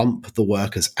also bump the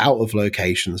workers out of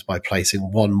locations by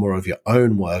placing one more of your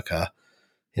own worker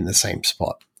in the same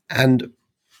spot. And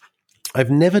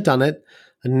I've never done it.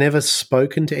 I've never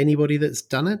spoken to anybody that's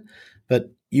done it.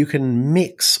 But you can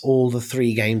mix all the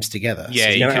three games together. Yeah,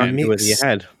 so you can mix you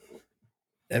had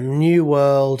A New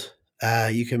World.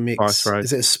 You can mix.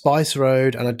 Is it Spice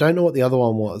Road? And I don't know what the other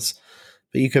one was,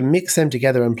 but you can mix them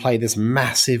together and play this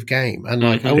massive game. And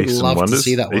I would love to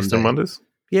see that one. Eastern Wonders.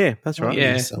 Yeah, that's right.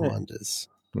 Eastern Wonders.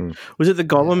 Was it the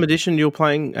Gollum edition you were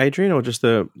playing, Adrian, or just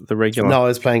the regular? No, I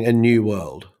was playing A New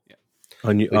World,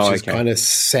 which is kind of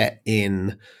set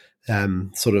in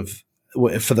sort of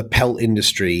for the pelt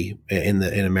industry in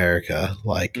America.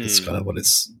 Like it's kind of what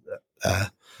it's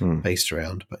based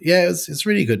around. But yeah, it's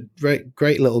really good.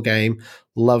 Great little game.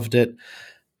 Loved it.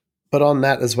 But on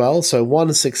that as well, so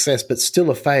one success but still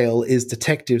a fail is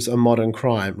Detectives: A Modern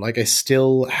Crime. Like I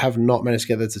still have not managed to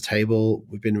get that to table.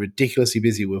 We've been ridiculously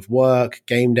busy with work,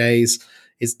 game days.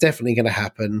 It's definitely going to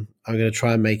happen. I'm going to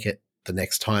try and make it the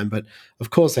next time. But of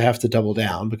course I have to double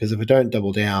down, because if I don't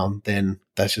double down, then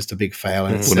that's just a big fail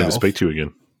in itself. We'll never speak to you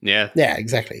again. Yeah,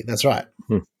 exactly. That's right.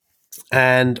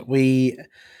 And we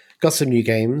got some new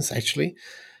games, actually.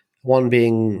 One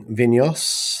being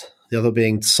Vinyos, the other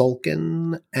being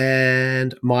Tzolk'in,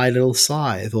 and My Little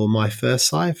Scythe, or My First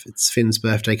Scythe. It's Finn's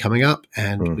birthday coming up,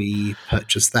 and we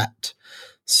purchased that.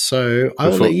 So I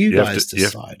will let you guys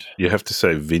decide. You have to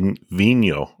say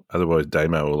Vigno, otherwise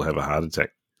Damo will have a heart attack.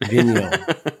 Vigno.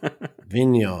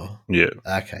 Yeah.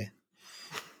 Okay.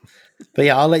 But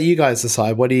yeah, I'll let you guys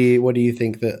decide. What do you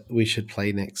think that we should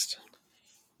play next?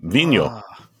 Vigno.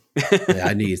 Yeah,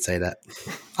 I knew you'd say that.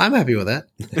 I'm happy with that.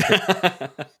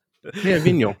 Yeah,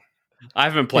 Vigno. I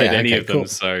haven't played any of them, cool.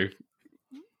 so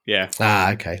yeah.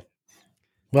 Okay.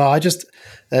 Well,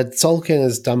 Solkin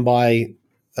is done by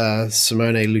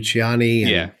Simone Luciani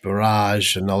and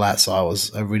Barrage and all that, so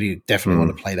I really definitely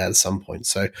want to play that at some point.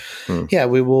 So, yeah,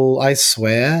 we will, I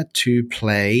swear, to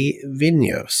play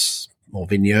Vinhos, or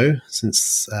Vinho,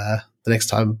 since the next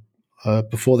time,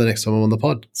 before the next time I'm on the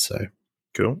pod. So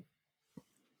cool.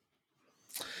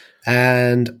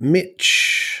 And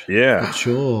Mitch, what's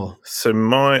your So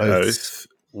my oath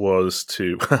was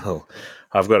to, well,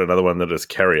 I've got another one that is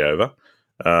carryover,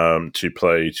 to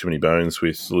play Too Many Bones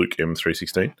with Luke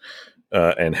M316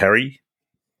 and Harry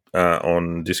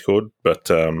on Discord,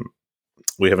 but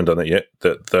we haven't done that yet.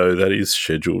 Though that is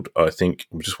scheduled, I think.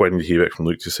 I'm just waiting to hear back from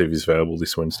Luke to see if he's available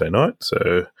this Wednesday night.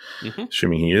 So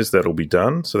assuming he is, that'll be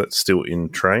done. So that's still in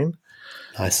train.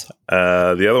 Nice.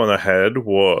 The other one I had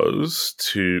was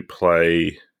to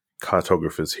play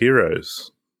Cartographer's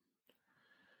Heroes,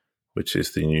 which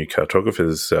is the new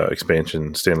Cartographer's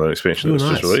standalone expansion that's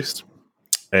just released.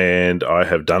 And I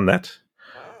have done that.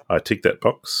 I ticked that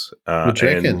box. What do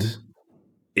you reckon?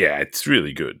 Yeah, it's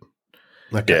really good.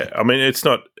 Okay. Yeah, I mean,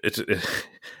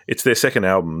 it's their second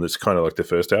album that's kind of like the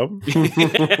first album.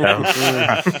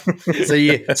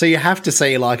 So you have to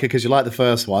say you like it because you like the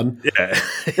first one. Yeah.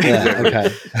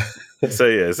 Okay. So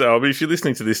I mean, if you're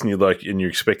listening to this and you're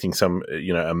expecting some,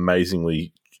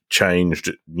 amazingly changed,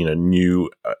 new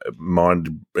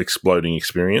mind exploding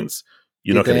experience,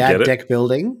 you're not going to get it. Deck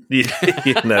building?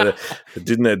 No, it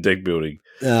didn't have deck building.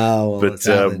 Oh,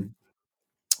 well,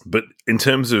 but in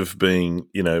terms of being,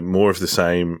 more of the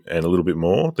same and a little bit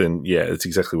more, then yeah, it's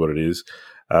exactly what it is.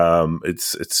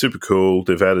 It's super cool.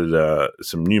 They've added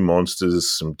some new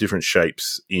monsters, some different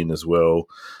shapes in as well.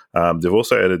 They've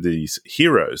also added these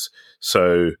heroes.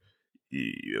 So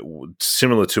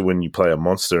similar to when you play a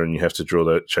monster and you have to draw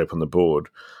that shape on the board,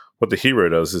 what the hero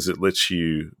does is it lets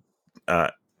you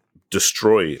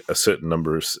destroy a certain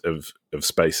number of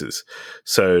spaces.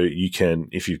 So you can,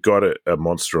 if you've got a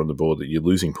monster on the board that you're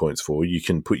losing points for, you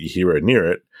can put your hero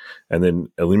near it and then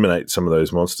eliminate some of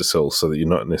those monster cells so that you're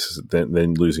not necessarily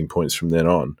then losing points from then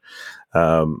on.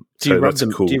 Do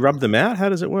you rub them out? How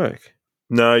does it work?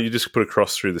 No, you just put a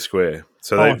cross through the square.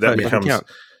 So that becomes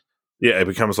it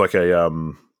becomes like a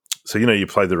so you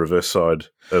play the reverse side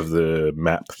of the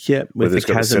map. Yeah, where there's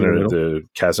got the center of the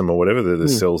chasm or whatever. The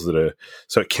cells that are,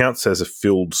 so it counts as a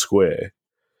filled square,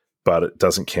 but it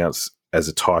doesn't count as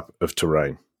a type of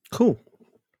terrain. Cool.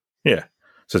 Yeah.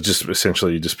 So just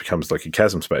essentially, it just becomes like a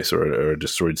chasm space or a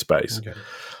destroyed space. Okay.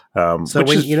 So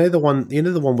when the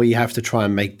one where you have to try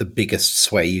and make the biggest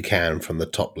sway you can from the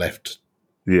top left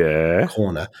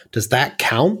corner, does that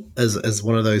count as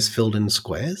one of those filled in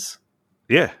squares?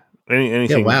 Yeah.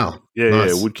 Anything? Yeah, wow. Yeah,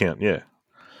 nice. it would count. Yeah,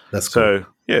 that's cool.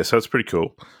 So it's pretty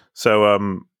cool. So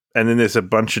and then there's a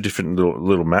bunch of different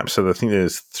little maps. So I think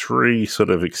there's 3 sort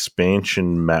of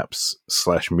expansion maps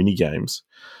 / mini games.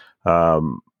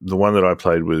 The one that I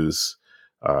played was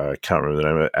I can't remember the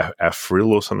name, Afril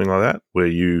or something like that, where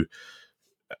you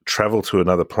travel to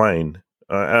another plane.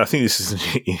 And I think this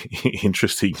is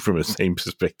interesting from a theme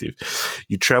perspective.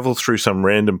 You travel through some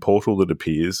random portal that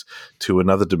appears to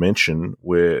another dimension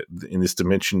where in this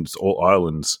dimension it's all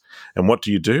islands. And what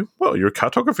do? Well, you're a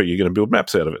cartographer. You're going to build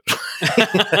maps out of it.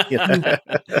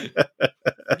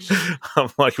 I'm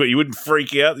like, well, you wouldn't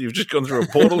freak out that you've just gone through a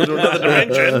portal into another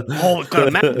dimension. Oh, we've got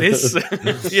to map this.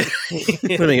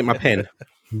 Let me get my pen.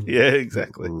 Yeah,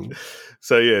 exactly.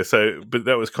 But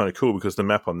that was kind of cool because the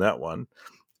map on that one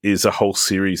is a whole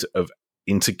series of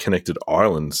interconnected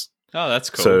islands. Oh, that's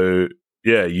cool. So,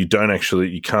 yeah, you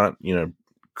can't,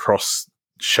 cross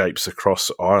shapes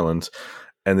across islands.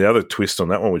 And the other twist on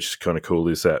that one, which is kind of cool,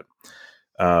 is that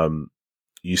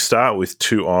you start with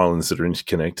 2 islands that are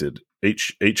interconnected.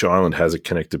 Each island has a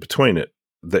connector between it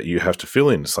that you have to fill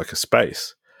in. It's like a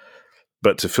space.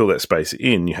 But to fill that space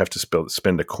in, you have to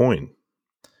spend a coin.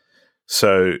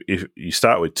 So if you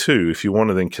start with 2, if you want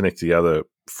to then connect the other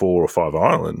 4 or 5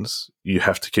 islands, you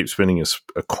have to keep spending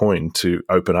a coin to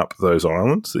open up those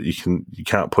islands. That you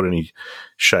can't put any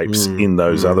shapes in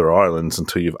those other islands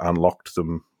until you've unlocked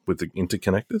them with the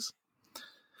interconnectors.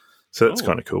 So that's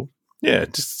kind of cool. Yeah,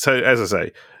 just so as I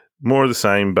say, more of the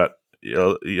same, but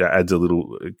adds a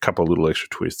couple of little extra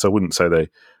twists. I wouldn't say they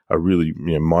are really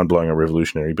mind blowing or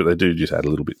revolutionary, but they do just add a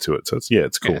little bit to it. So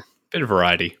it's cool. Yeah, bit of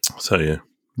variety. So yeah.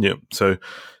 So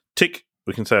tick.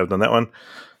 We can say I've done that one.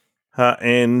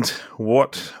 And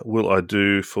what will I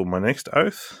do for my next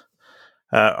oath?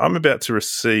 I'm about to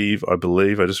receive, I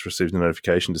believe, I just received a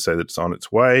notification to say that it's on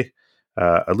its way,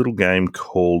 a little game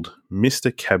called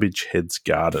Mr. Cabbage Head's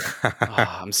Garden.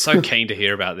 I'm so keen to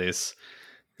hear about this.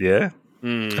 Yeah?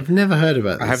 I've never heard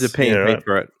about this. I have the P&P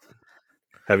for it.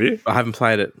 Have you? I haven't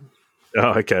played it.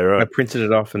 Oh, okay, right. I printed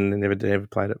it off and never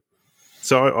played it.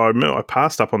 So I remember I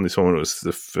passed up on this one when it was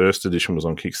the first edition was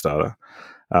on Kickstarter.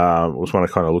 It was one I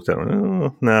kind of looked at and went,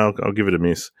 oh, no, I'll give it a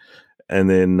miss. And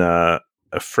then a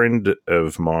friend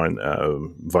of mine,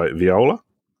 Viola,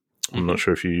 I'm not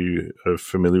sure if you are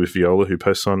familiar with Viola, who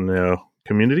posts on our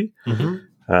community. Mm-hmm.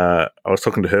 I was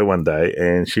talking to her one day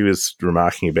and she was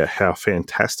remarking about how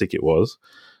fantastic it was.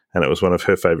 And it was one of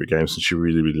her favourite games and she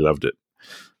really, really loved it.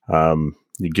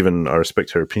 Given I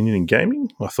respect her opinion in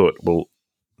gaming, I thought, well,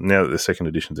 now that the second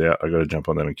edition's out, I got to jump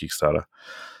on that on Kickstarter.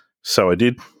 So I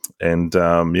did, and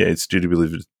it's due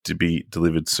to be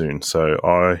delivered soon. So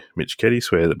I, Mitch Keddy,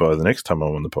 swear that by the next time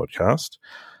I'm on the podcast,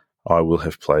 I will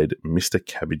have played Mr.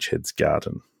 Cabbagehead's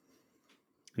Garden.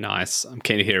 Nice. I'm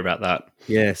keen to hear about that.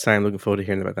 Yeah, same. Looking forward to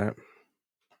hearing about that.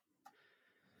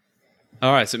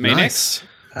 All right, so me Nice.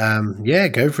 next? Yeah,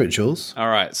 go for it, Jules. All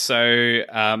right, so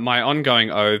my ongoing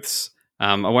oaths,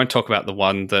 I won't talk about the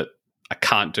one that I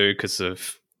can't do because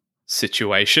of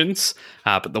situations,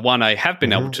 but the one I have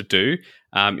been able to do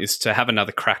is to have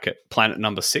another crack at planet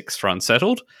number 6 for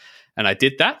Unsettled, and I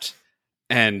did that,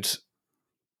 and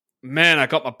man, I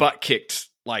got my butt kicked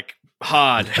like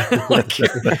hard.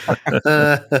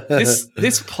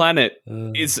 This planet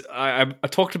is I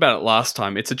talked about it last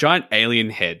time. It's a giant alien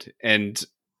head, and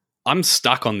I'm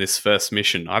stuck on this first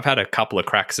mission. I've had a couple of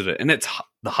cracks at it, and it's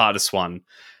the hardest one.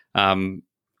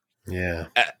 Yeah,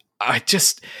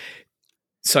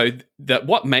 So that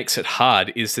what makes it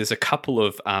hard is there's a couple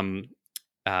of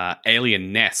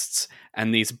alien nests,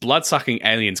 and these blood-sucking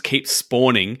aliens keep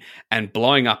spawning and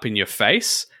blowing up in your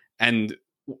face. And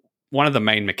one of the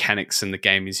main mechanics in the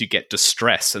game is you get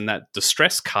distress, and that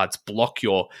distress cards block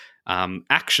your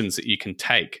actions that you can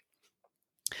take.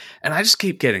 And I just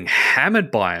keep getting hammered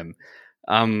by them.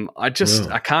 I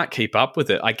can't keep up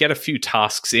with it. I get a few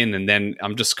tasks in, and then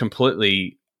I'm just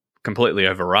completely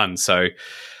overrun. So,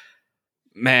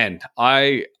 man,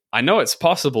 I know it's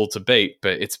possible to beat,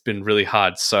 but it's been really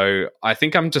hard. So I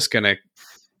think I'm just going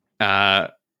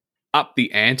to up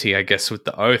the ante, I guess, with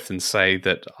the oath and say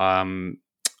that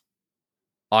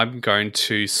I'm going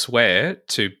to swear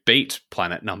to beat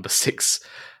planet number 6,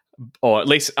 or at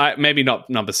least maybe not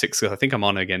number 6 because I think I'm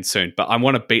on again soon. But I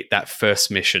want to beat that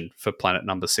first mission for planet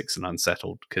number 6 and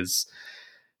Unsettled because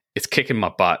it's kicking my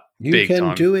butt. you big can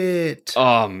time. do it.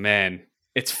 Oh man,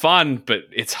 it's fun, but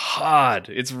it's hard.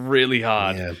 It's really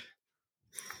hard. Yeah.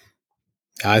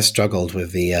 I struggled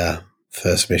with the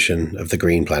first mission of the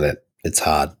Green Planet. It's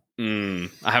hard. I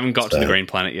haven't got to the Green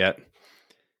Planet yet.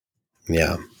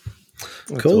 Yeah.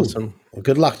 That's Cool. awesome. Well,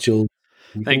 good luck, Jules.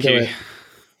 Thank can do you. it.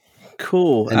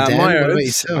 Cool. And Dan, My what about oaths,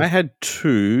 yourself? I had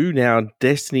 2. Now,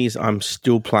 Destiny's I'm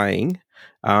still playing,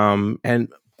 and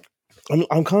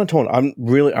I'm kind of torn. I'm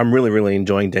really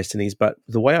enjoying Destiny's, but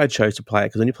the way I chose to play it,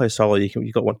 because when you play solo,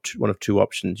 you've got one of 2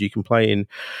 options. You can play in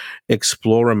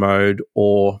Explorer mode,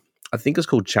 or I think it's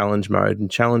called Challenge mode. And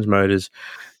Challenge mode is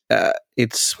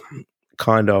it's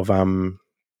kind of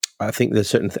I think there's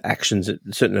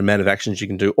certain amount of actions you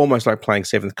can do, almost like playing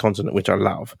Seventh Continent, which I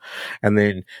love. And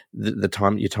then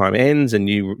your time ends and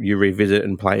you revisit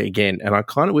and play again. And I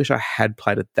kind of wish I had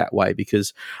played it that way,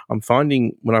 because I'm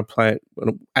finding when I play it,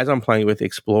 as I'm playing with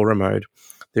Explorer mode,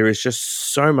 there is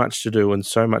just so much to do and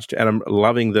and I'm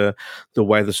loving the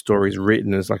way the story is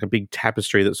written. It's like a big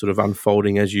tapestry that's sort of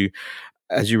unfolding as you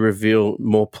reveal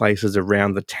more places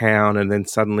around the town, and then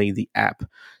suddenly the app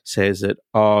says that,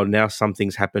 oh, now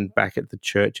something's happened back at the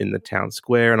church in the town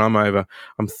square, and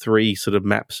I'm 3 sort of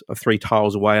maps, 3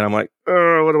 tiles away, and I'm like,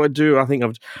 oh, what do I do? I think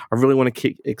I really want to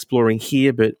keep exploring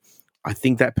here, but I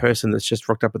think that person that's just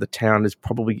rocked up at the town is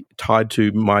probably tied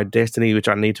to my destiny, which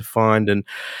I need to find, and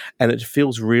it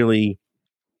feels really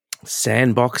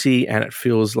sandboxy, and it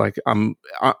feels like I'm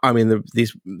in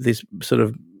this sort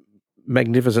of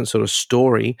magnificent sort of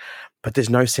story, but there's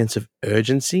no sense of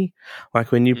urgency.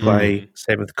 Like when you play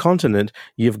Seventh Continent,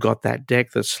 you've got that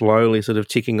deck that's slowly sort of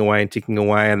ticking away,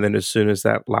 and then as soon as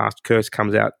that last curse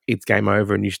comes out, it's game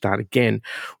over and you start again.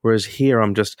 Whereas here,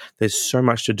 there's so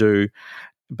much to do,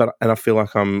 and I feel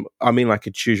like I'm in like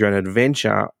a choose your own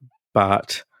adventure,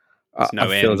 but I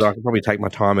feel as I can probably take my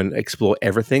time and explore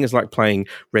everything. It's like playing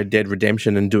Red Dead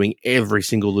Redemption and doing every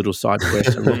single little side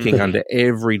quest and looking under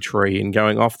every tree and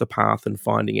going off the path and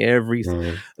finding everything.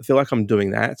 I feel like I'm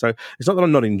doing that. So it's not that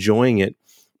I'm not enjoying it,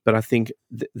 but I think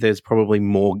there's probably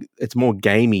more. It's more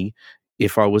gamey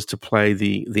if I was to play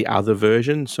the other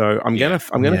version. So I'm gonna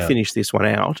finish this one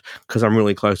out because I'm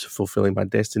really close to fulfilling my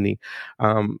destiny.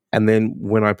 And then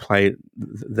when I play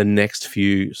the next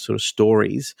few sort of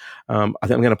stories, I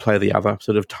think I'm going to play the other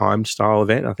sort of timed style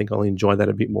event. I think I'll enjoy that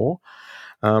a bit more.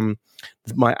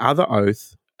 My other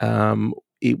oath,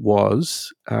 it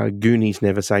was Goonies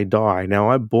Never Say Die. Now,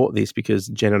 I bought this because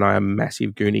Jen and I are a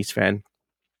massive Goonies fan.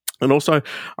 And also,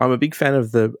 I'm a big fan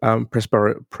of the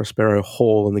Prospero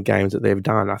Hall and the games that they've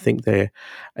done. I think they're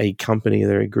a company,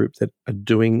 they're a group that are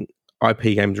doing IP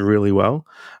games really well.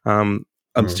 I'm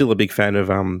still a big fan of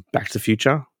Back to the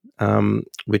Future,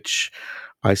 which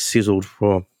I sizzled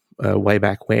for way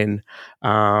back when.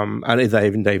 And they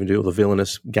even do all the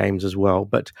villainous games as well.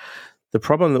 But the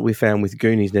problem that we found with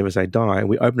Goonies Never Say Die,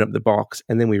 we opened up the box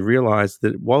and then we realized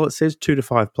that while it says 2 to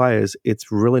 5 players,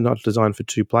 it's really not designed for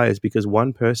 2 players because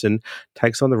one person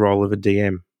takes on the role of a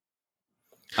DM.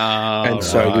 And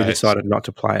so we decided not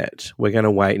to play it. We're going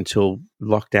to wait until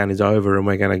lockdown is over and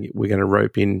we're going to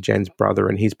rope in Jen's brother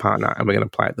and his partner and we're going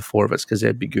to play it, the 4 of us, because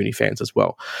they're big Goonie fans as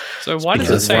well. So why does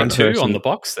it say 2 on the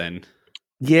box then?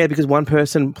 Yeah, because one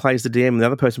person plays the DM and the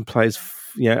other person plays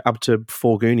up to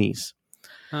 4 Goonies.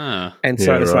 And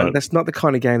so it's like, that's not the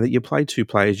kind of game that you play 2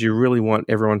 players. You really want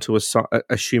everyone to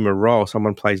assume a role.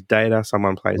 Someone plays Data,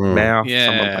 someone plays Mouth,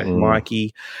 someone plays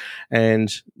Mikey, and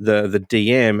the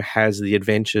DM has the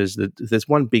adventures. There's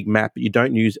one big map, but you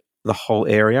don't use the whole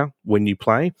area when you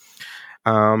play,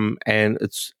 and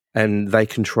they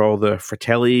control the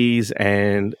Fratellis,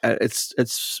 and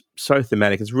it's so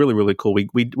thematic. It's really, really cool.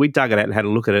 We dug it out and had a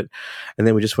look at it, and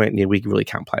then we just went, we really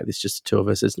can't play this, just the 2 of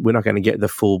us. We're not going to get the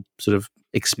full sort of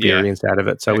experience out of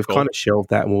it. So we've kind of shelved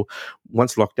that, and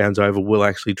once lockdown's over, we'll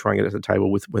actually try and get at the table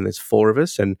when there's 4 of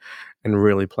us and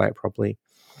really play it properly.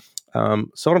 So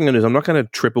what I'm going to do is I'm not going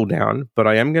to triple down, but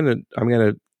I'm going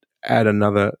to add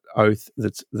another oath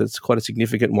that's quite a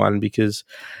significant one, because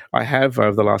I have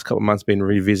over the last couple of months been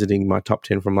revisiting my top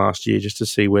 10 from last year just to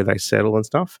see where they settle and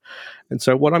stuff. And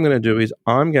so what I'm going to do is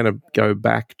I'm going to go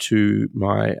back to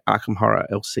my Arkham Horror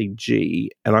LCG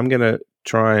and I'm going to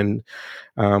try and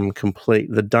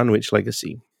complete the Dunwich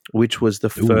Legacy, which was the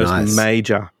first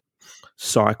major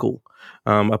cycle.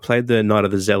 I played the Night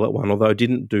of the Zealot one, although I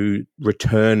didn't do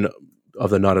Return of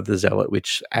the Night of the Zealot,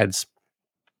 which adds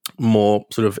more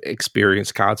sort of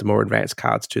experienced cards and more advanced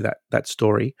cards to that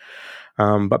story.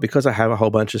 But because I have a whole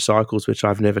bunch of cycles which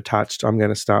I've never touched, I'm going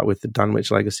to start with the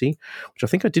Dunwich Legacy, which I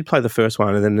think I did play the first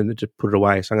one and then just put it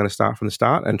away. So I'm going to start from the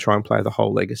start and try and play the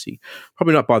whole Legacy.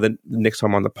 Probably not by the next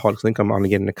time on the pod, because I think I'm only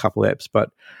getting a couple eps. But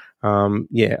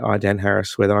I, Dan Harris,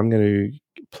 swear that I'm going to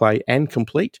play and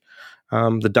complete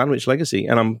the Dunwich Legacy,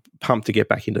 and I'm pumped to get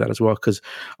back into that as well, because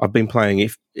I've been playing,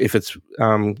 if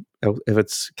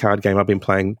it's card game, I've been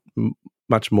playing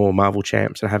much more Marvel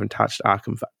Champs, and I haven't touched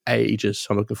Arkham for ages, so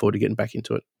I'm looking forward to getting back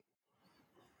into it.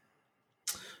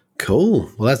 Cool.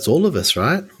 Well, that's all of us,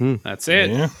 right? That's it.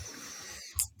 Yeah.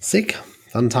 Sick.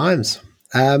 Fun times.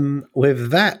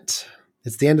 With that,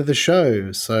 it's the end of the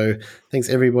show. So thanks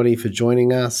everybody for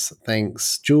joining us.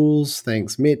 Thanks Jules.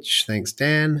 Thanks Mitch. Thanks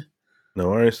Dan. No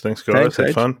worries. Thanks, guys.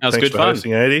 Had fun. That was Thanks good for fun.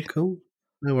 hosting, 80. Cool.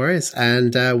 No worries.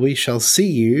 And we shall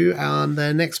see you on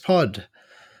the next pod.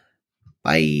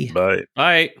 Bye. Bye.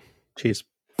 Bye. Cheers.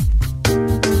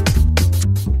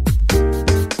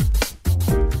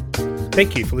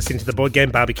 Thank you for listening to the Board Game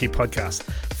Barbecue podcast.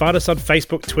 Find us on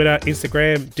Facebook, Twitter,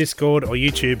 Instagram, Discord, or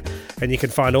YouTube, and you can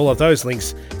find all of those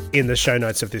links in the show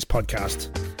notes of this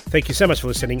podcast. Thank you so much for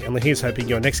listening, and here's hoping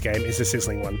your next game is a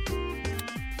sizzling one.